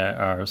people that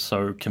are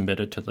so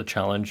committed to the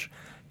challenge,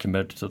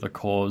 committed to the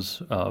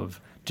cause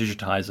of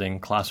digitizing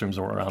classrooms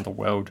all around the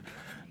world.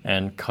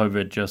 And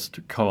COVID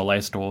just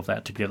coalesced all of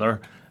that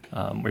together.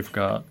 We've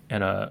got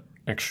an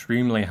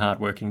extremely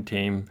hardworking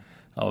team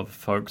of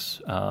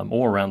folks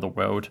all around the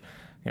world.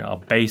 Our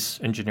base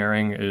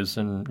engineering is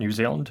in New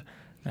Zealand.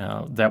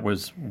 That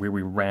was where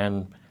we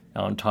ran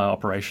our entire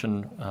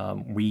operation.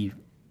 We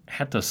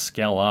had to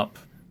scale up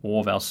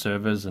all of our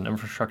servers and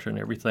infrastructure and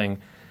everything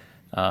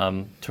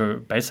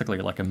to basically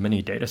like a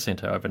mini data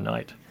center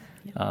overnight.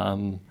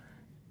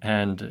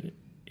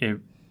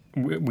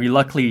 We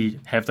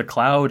luckily have the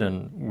cloud,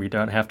 and we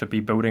don't have to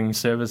be building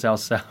servers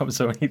ourselves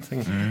or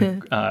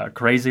anything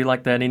crazy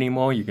like that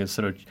anymore. You can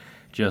sort of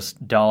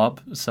just dial up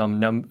some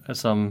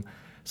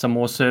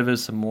more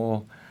servers, some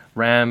more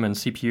RAM and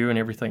CPU and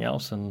everything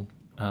else, and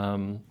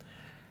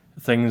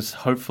things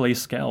hopefully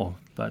scale.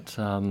 But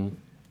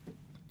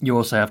you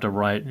also have to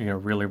write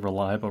really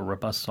reliable,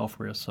 robust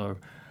software. So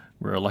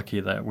we're lucky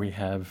that we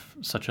have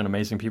such an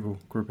amazing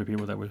group of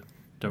people that were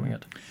doing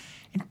it.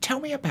 And tell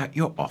me about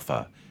your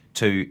offer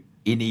to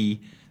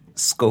any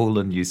school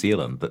in New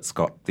Zealand that's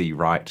got the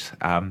right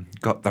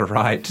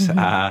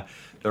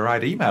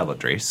email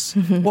address.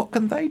 What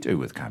can they do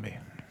with Kami?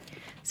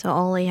 So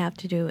all they have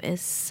to do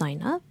is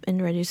sign up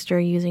and register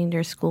using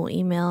their school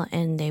email,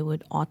 and they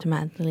would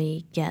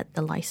automatically get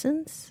the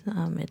license.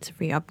 It's a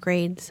free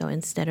upgrade, so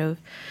instead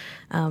of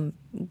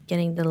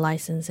getting the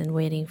license and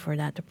waiting for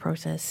that to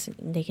process,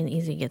 they can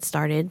easily get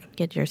started,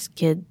 get their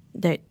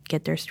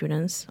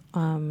students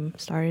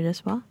started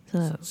as well.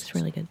 So it's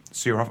really good.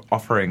 So you're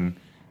offering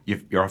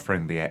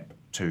the app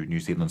to New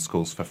Zealand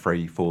schools for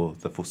free for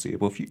the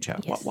foreseeable future.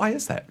 Yes. Why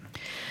is that?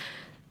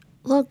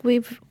 Look,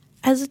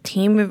 as a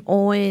team, we've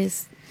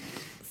always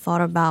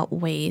thought about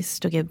ways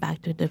to give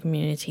back to the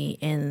community,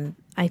 and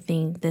I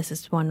think this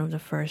is one of the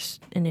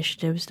first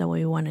initiatives that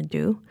we want to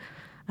do.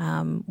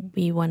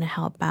 We want to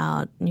help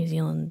out New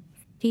Zealand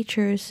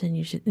teachers and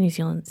New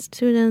Zealand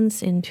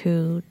students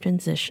into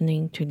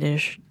transitioning to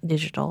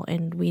digital,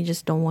 and we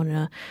just don't want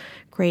to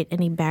create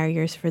any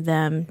barriers for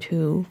them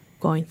to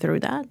going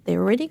through that.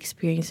 They're already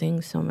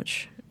experiencing so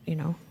much,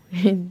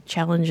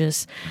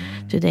 challenges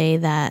today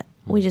that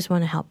we just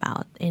want to help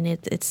out, and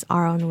it's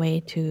our own way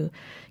to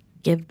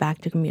give back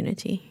to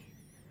community.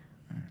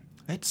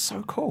 That's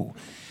so cool.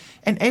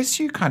 And as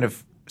you kind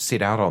of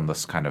set out on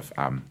this kind of,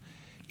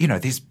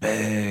 there's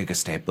big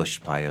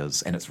established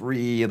players, and it's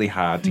really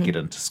hard to get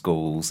into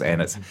schools,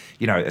 and it's,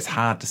 it's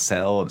hard to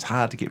sell, and it's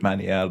hard to get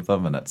money out of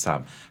them, and it's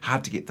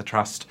hard to get the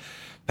trust.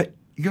 But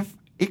you've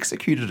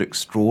executed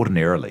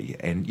extraordinarily,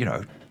 and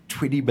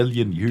 20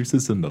 million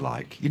users and the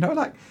like.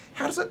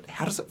 How does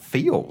it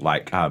feel?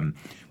 Like,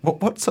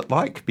 what's it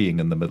like being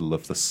in the middle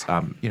of this,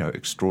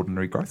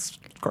 extraordinary growth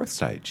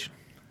stage?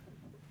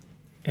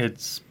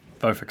 It's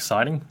both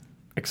exciting,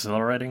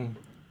 exhilarating.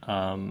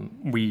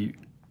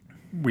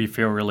 We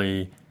feel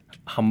really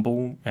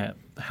humble at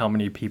how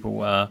many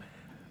people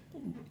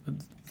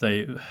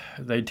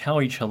they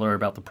tell each other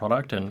about the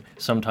product, and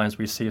sometimes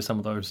we see some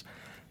of those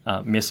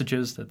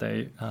messages that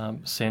they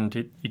send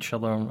to each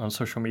other on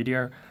social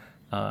media,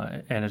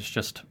 and it's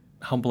just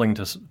humbling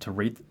to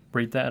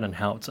read that and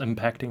how it's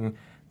impacting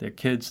their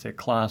kids, their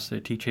class, their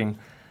teaching,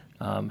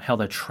 how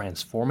they're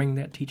transforming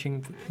that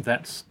teaching.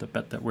 That's the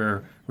bit that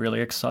we're really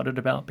excited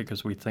about,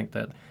 because we think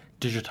that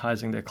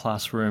digitizing their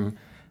classroom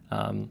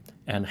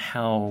and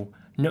how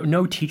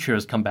no teacher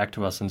has come back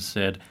to us and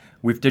said,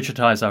 we've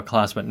digitized our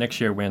class, but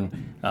next year or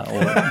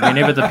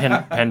whenever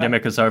the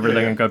pandemic is over,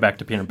 they're going to go back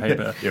to pen and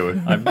paper.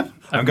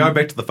 I'm going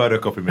back to the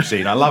photocopy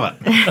machine. I love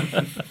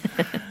it.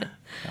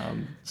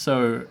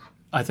 So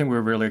I think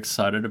we're really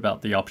excited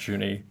about the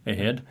opportunity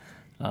ahead,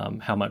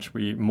 how much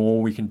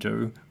more we can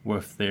do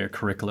with their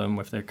curriculum,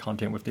 with their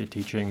content, with their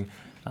teaching,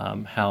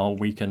 how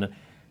we can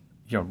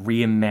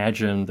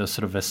reimagine the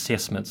sort of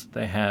assessments that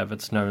they have.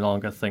 It's no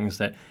longer things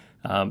that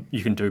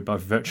you can do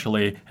both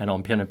virtually and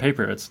on pen and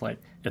paper. It's like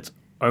it's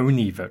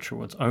only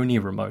virtual, it's only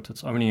remote,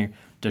 it's only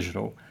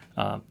digital.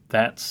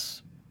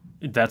 That's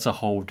a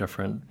whole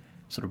different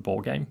sort of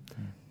ball game.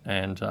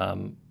 And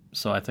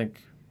so I think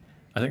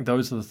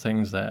those are the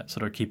things that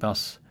sort of keep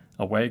us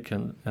awake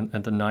and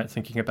the night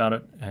thinking about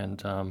it,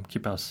 and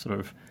keep us sort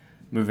of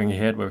moving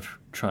ahead with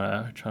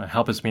trying to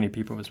help as many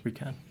people as we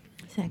can.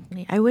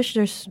 Exactly. I wish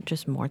there's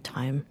just more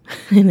time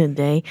in a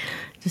day.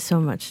 Just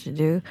so much to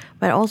do.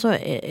 But also,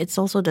 it's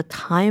also the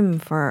time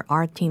for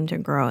our team to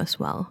grow as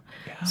well.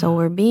 Yeah. So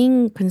we're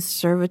being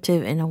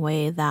conservative in a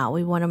way that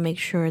we want to make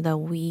sure that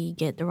we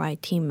get the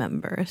right team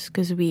members,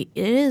 because it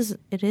is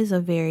a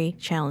very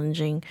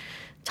challenging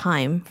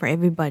time for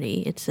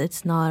everybody.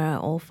 It's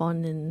not all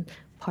fun and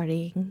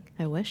partying,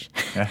 I wish.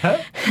 Uh-huh.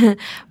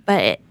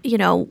 But,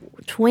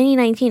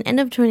 2019, end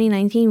of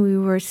 2019, we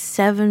were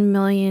 7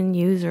 million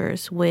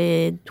users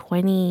with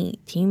 20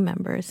 team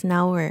members.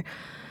 Now we're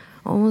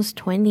almost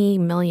 20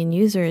 million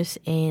users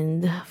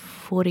and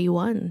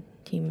 41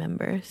 team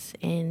members.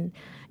 And,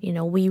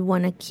 we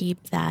want to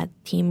keep that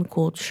team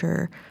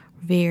culture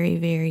very,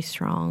 very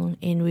strong.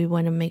 And we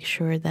want to make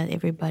sure that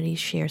everybody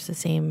shares the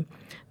same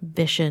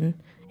vision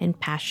and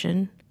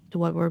passion to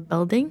what we're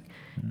building.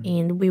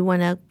 And we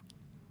want to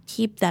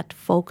keep that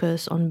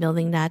focus on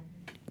building that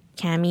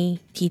Kami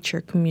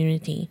teacher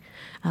community,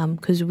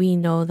 because we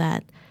know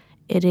that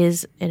it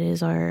is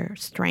our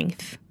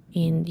strength.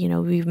 And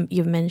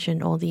you've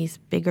mentioned all these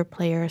bigger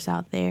players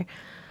out there.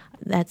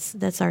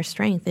 That's our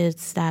strength.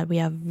 It's that we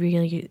have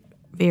really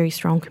very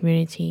strong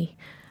community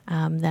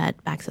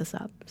that backs us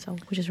up. So,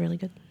 which is really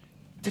good.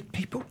 Did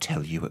people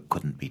tell you it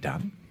couldn't be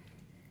done?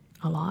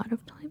 A lot of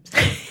times.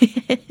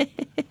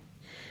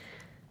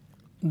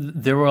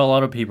 There were a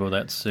lot of people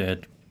that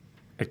said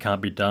it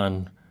can't be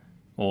done,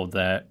 or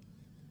that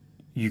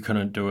you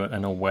couldn't do it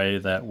in a way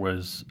that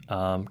was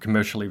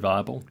commercially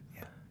viable.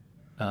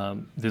 Yeah.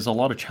 There's a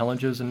lot of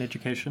challenges in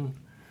education,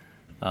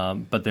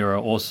 but there are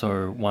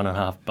also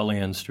 1.5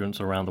 billion students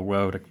around the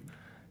world.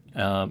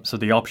 So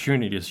the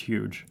opportunity is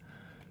huge,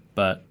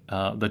 but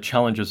the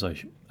challenges are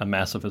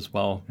massive as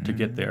well to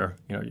get there.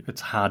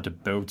 It's hard to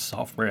build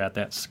software at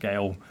that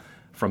scale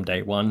from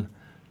day one.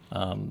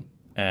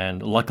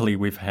 And luckily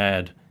we've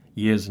had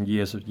years and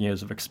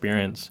years of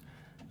experience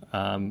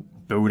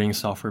building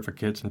software for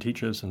kids and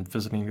teachers and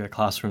visiting their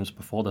classrooms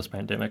before this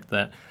pandemic,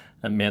 that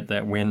meant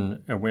that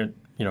when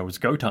it was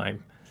go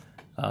time,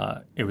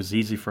 it was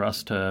easy for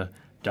us to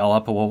dial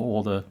up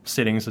all the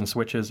settings and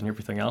switches and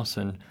everything else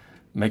and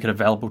make it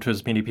available to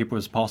as many people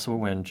as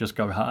possible and just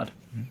go hard.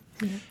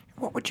 Mm-hmm. Yeah.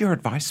 What would your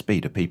advice be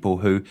to people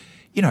who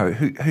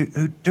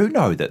do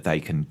know that they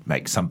can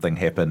make something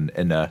happen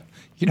in a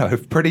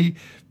pretty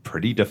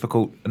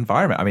difficult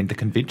environment? I mean, the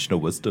conventional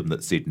wisdom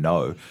that said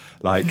no,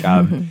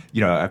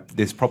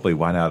 there's probably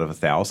 1 out of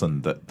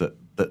 1,000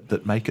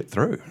 that make it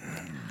through.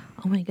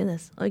 Oh my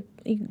goodness! Like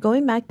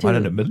going back to 1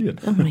 in a million.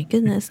 Oh my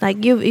goodness!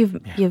 Like you've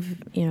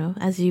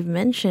as you've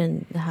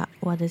mentioned,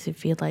 what does it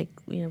feel like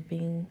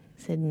being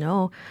said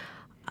no?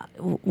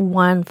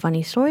 One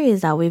funny story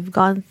is that we've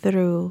gone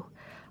through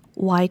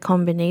Y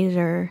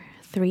Combinator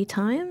 3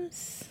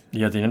 times.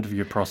 Yeah, the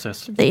interview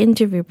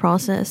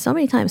process. So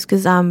many times,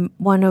 because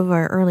one of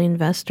our early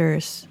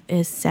investors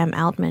is Sam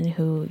Altman,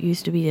 who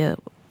used to be the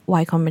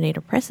Y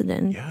Combinator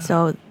president. Yeah.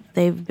 So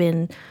they've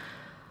been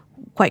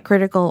quite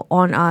critical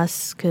on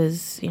us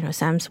because,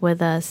 Sam's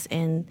with us,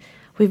 and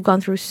we've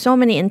gone through so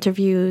many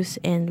interviews,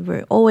 and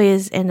we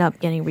always end up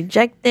getting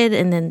rejected,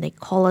 and then they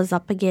call us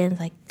up again,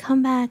 like,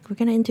 come back, we're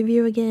going to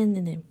interview again,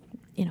 and then,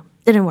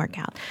 didn't work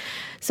out.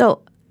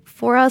 So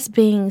for us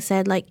being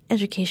said, like,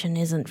 education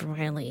isn't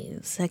really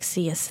the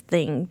sexiest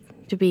thing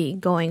to be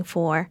going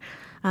for,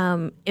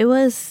 it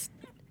was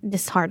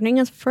disheartening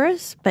at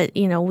first, but,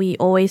 we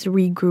always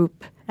regroup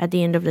at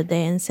the end of the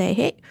day and say,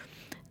 hey,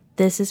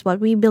 this is what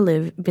we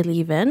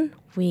believe in.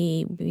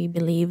 We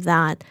believe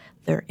that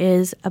there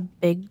is a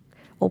big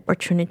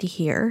opportunity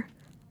here,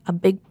 a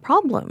big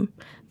problem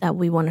that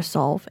we want to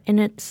solve, and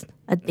it's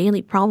a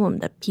daily problem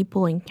that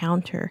people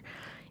encounter,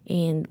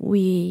 and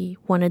we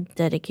want to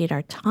dedicate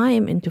our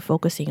time into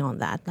focusing on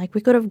that. Like,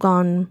 we could have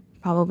gone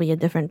probably a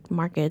different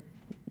market,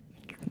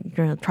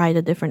 tried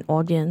a different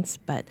audience,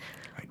 but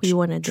we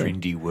want to do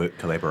trendy work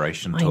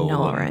collaboration tool. I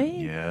know, right?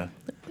 Yeah.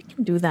 We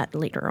can do that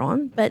later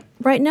on, but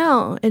right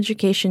now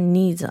education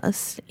needs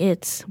us.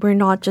 We're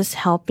not just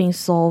helping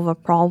solve a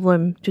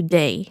problem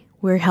today.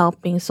 We're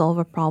helping solve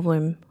a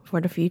problem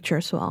for the future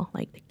as well.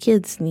 Like, the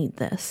kids need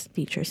this,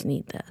 teachers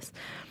need this.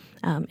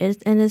 And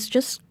it's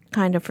just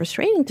kind of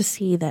frustrating to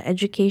see that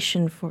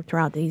education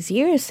throughout these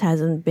years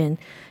hasn't been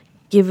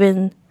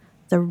given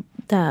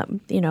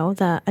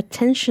the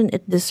attention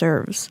it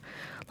deserves.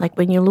 Like,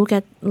 when you look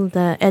at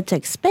the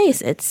edtech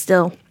space, it's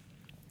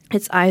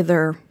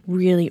either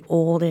really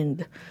old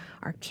and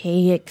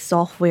archaic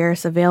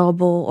softwares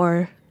available,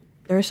 or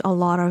there's a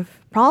lot of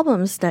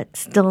problems that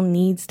still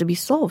needs to be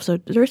solved. So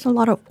there's a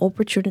lot of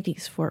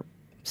opportunities for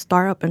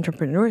startup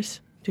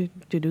entrepreneurs to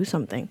do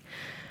something.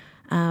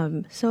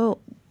 So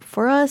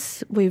for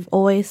us, we've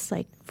always,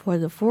 like, for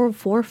the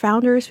four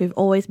founders, we've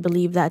always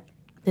believed that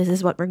this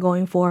is what we're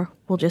going for.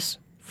 We'll just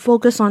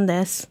focus on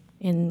this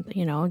and,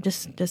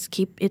 just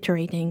keep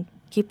iterating,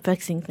 keep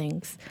fixing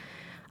things.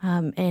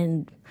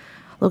 And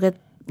look at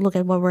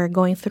what we're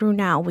going through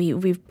now.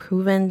 We've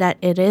proven that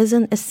it is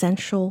an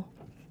essential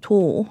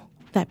tool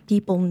that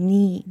people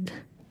need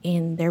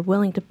and they're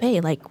willing to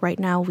pay. Like right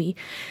now,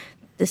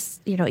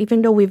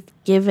 even though we've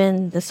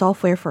given the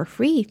software for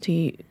free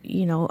to,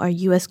 our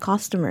US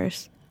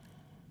customers,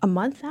 a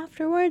month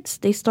afterwards,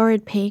 they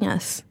started paying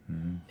us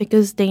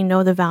because they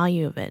know the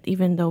value of it,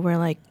 even though we're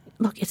like,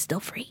 look, it's still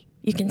free.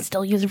 You can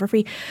still use it for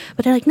free.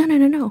 But they're like,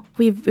 no.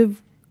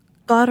 We've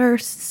got our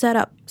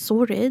setup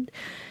sorted.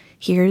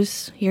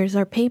 Here's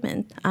our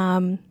payment.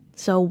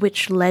 So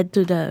which led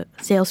to the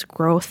sales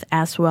growth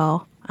as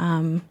well,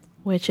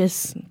 which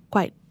is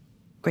quite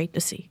great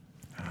to see.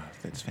 Oh,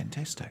 that's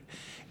fantastic.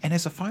 And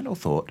as a final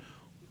thought,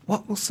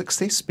 what will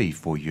success be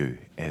for you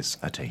as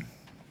a team?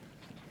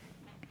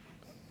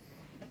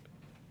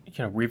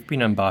 We've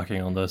been embarking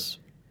on this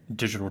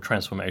digital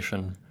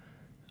transformation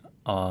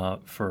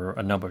for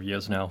a number of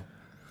years now.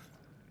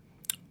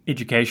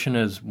 Education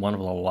is one of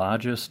the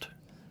largest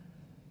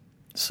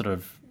sort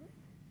of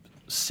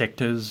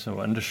sectors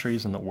or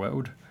industries in the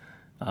world,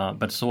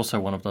 but it's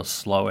also one of the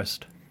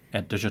slowest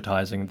at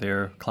digitizing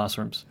their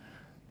classrooms.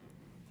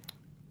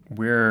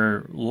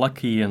 We're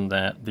lucky in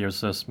that there's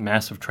this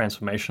massive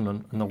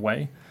transformation in the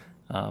way,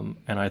 and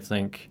I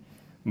think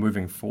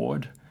moving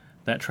forward,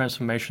 that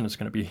transformation is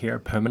going to be here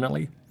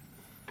permanently,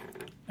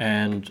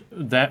 and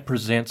that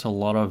presents a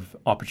lot of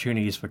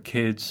opportunities for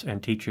kids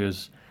and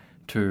teachers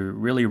to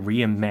really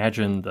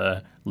reimagine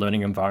the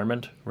learning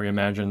environment,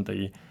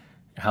 reimagine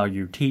how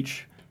you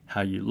teach,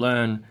 how you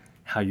learn,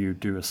 how you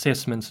do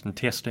assessments and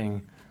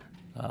testing.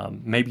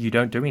 Maybe you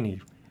don't do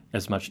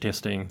as much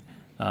testing,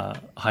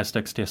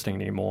 high-stakes testing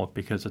anymore,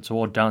 because it's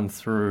all done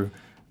through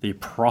the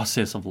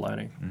process of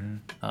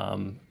learning.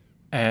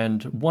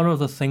 And one of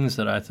the things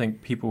that I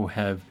think people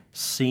have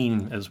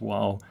seen as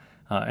well,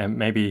 and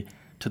maybe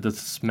to the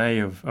dismay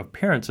of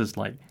parents, is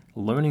like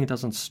learning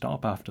doesn't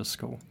stop after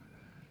school.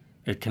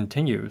 It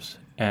continues.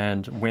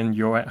 And when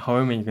you're at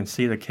home and you can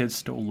see the kids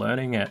still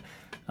learning at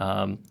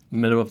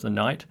middle of the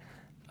night,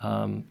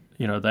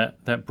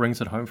 that brings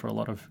it home for a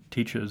lot of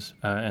teachers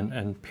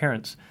and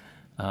parents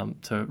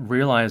to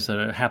realize that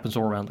it happens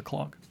all around the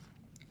clock.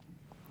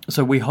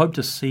 So we hope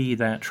to see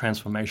that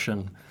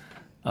transformation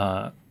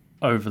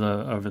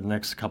over the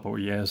next couple of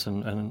years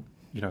and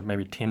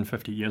maybe 10,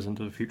 50 years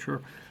into the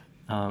future.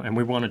 And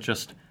we want to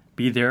just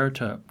be there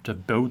to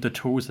build the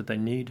tools that they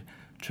need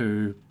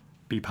to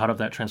be part of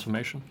that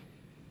transformation.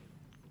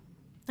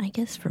 I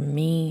guess for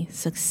me,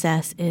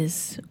 success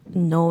is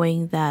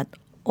knowing that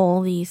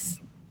all these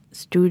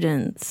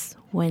students,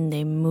 when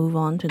they move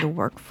on to the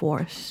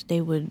workforce, they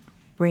would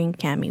bring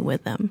Cami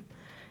with them.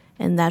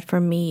 And that for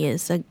me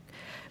is a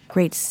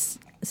great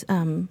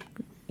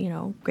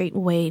great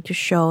way to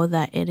show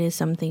that it is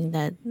something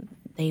that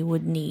they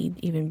would need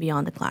even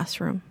beyond the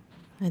classroom.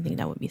 I think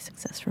that would be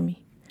success for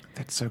me.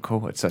 That's so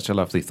cool. It's such a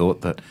lovely thought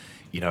that,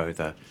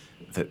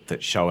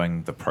 that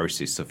showing the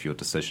process of your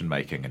decision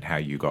making and how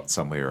you got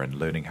somewhere and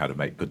learning how to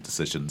make good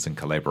decisions and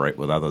collaborate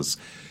with others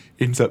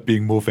ends up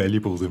being more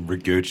valuable than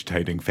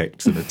regurgitating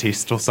facts in a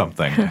test or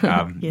something.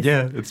 Yes.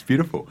 Yeah, it's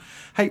beautiful.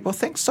 Hey, well,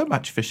 thanks so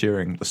much for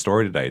sharing the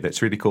story today.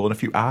 That's really cool. And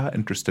if you are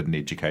interested in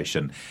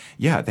education,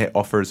 that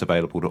offer is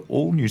available to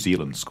all New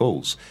Zealand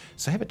schools.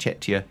 So have a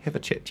chat to your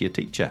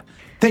teacher.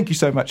 Thank you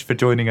so much for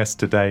joining us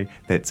today.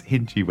 That's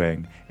Henji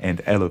Wang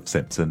and Alif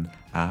Sampson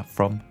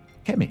from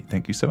Cami.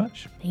 Thank you so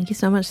much. Thank you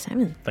so much,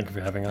 Simon. Thank you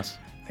for having us.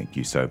 Thank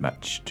you so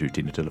much to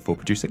Tina Tiller for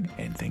producing,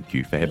 and thank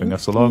you for having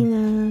us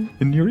along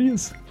in your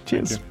ears.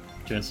 Cheers.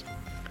 Cheers.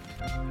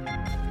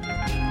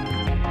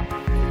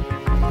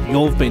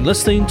 You've been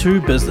listening to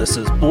Business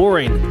is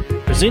Boring,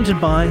 presented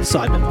by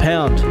Simon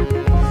Pound.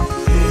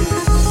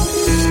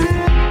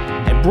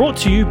 And brought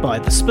to you by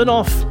The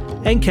Spin-Off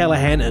and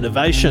Callaghan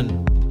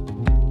Innovation.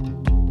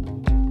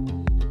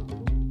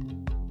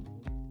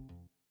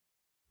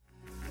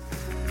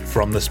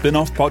 From the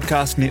Spin-Off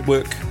Podcast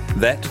Network,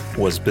 that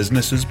was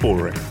Business is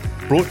Boring,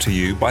 brought to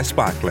you by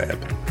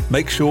SparkLab.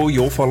 Make sure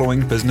you're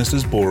following Business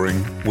is Boring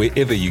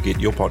wherever you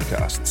get your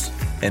podcasts.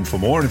 And for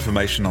more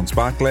information on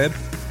SparkLab,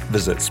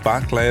 visit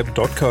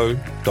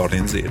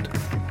sparklab.co.nz.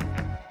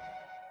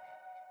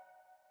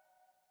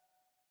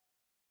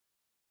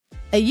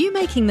 Are you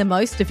making the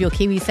most of your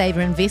KiwiSaver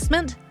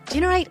investment?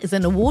 Generate is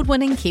an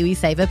award-winning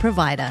KiwiSaver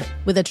provider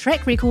with a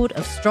track record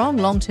of strong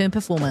long-term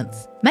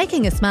performance.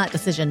 Making a smart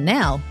decision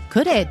now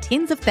could add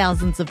tens of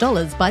thousands of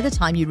dollars by the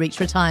time you reach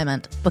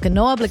retirement. Book a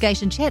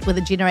no-obligation chat with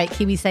a Generate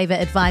KiwiSaver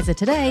advisor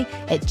today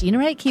at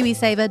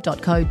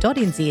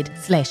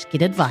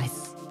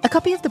generatekiwisaver.co.nz/get-advice. A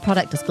copy of the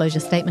product disclosure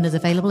statement is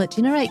available at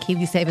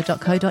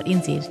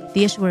generatekiwisaver.co.nz.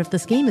 The issuer of the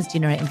scheme is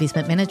Generate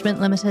Investment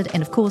Management Limited,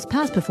 and of course,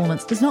 past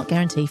performance does not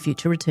guarantee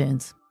future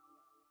returns.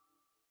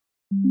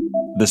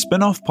 The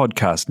Spin-Off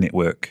Podcast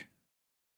Network.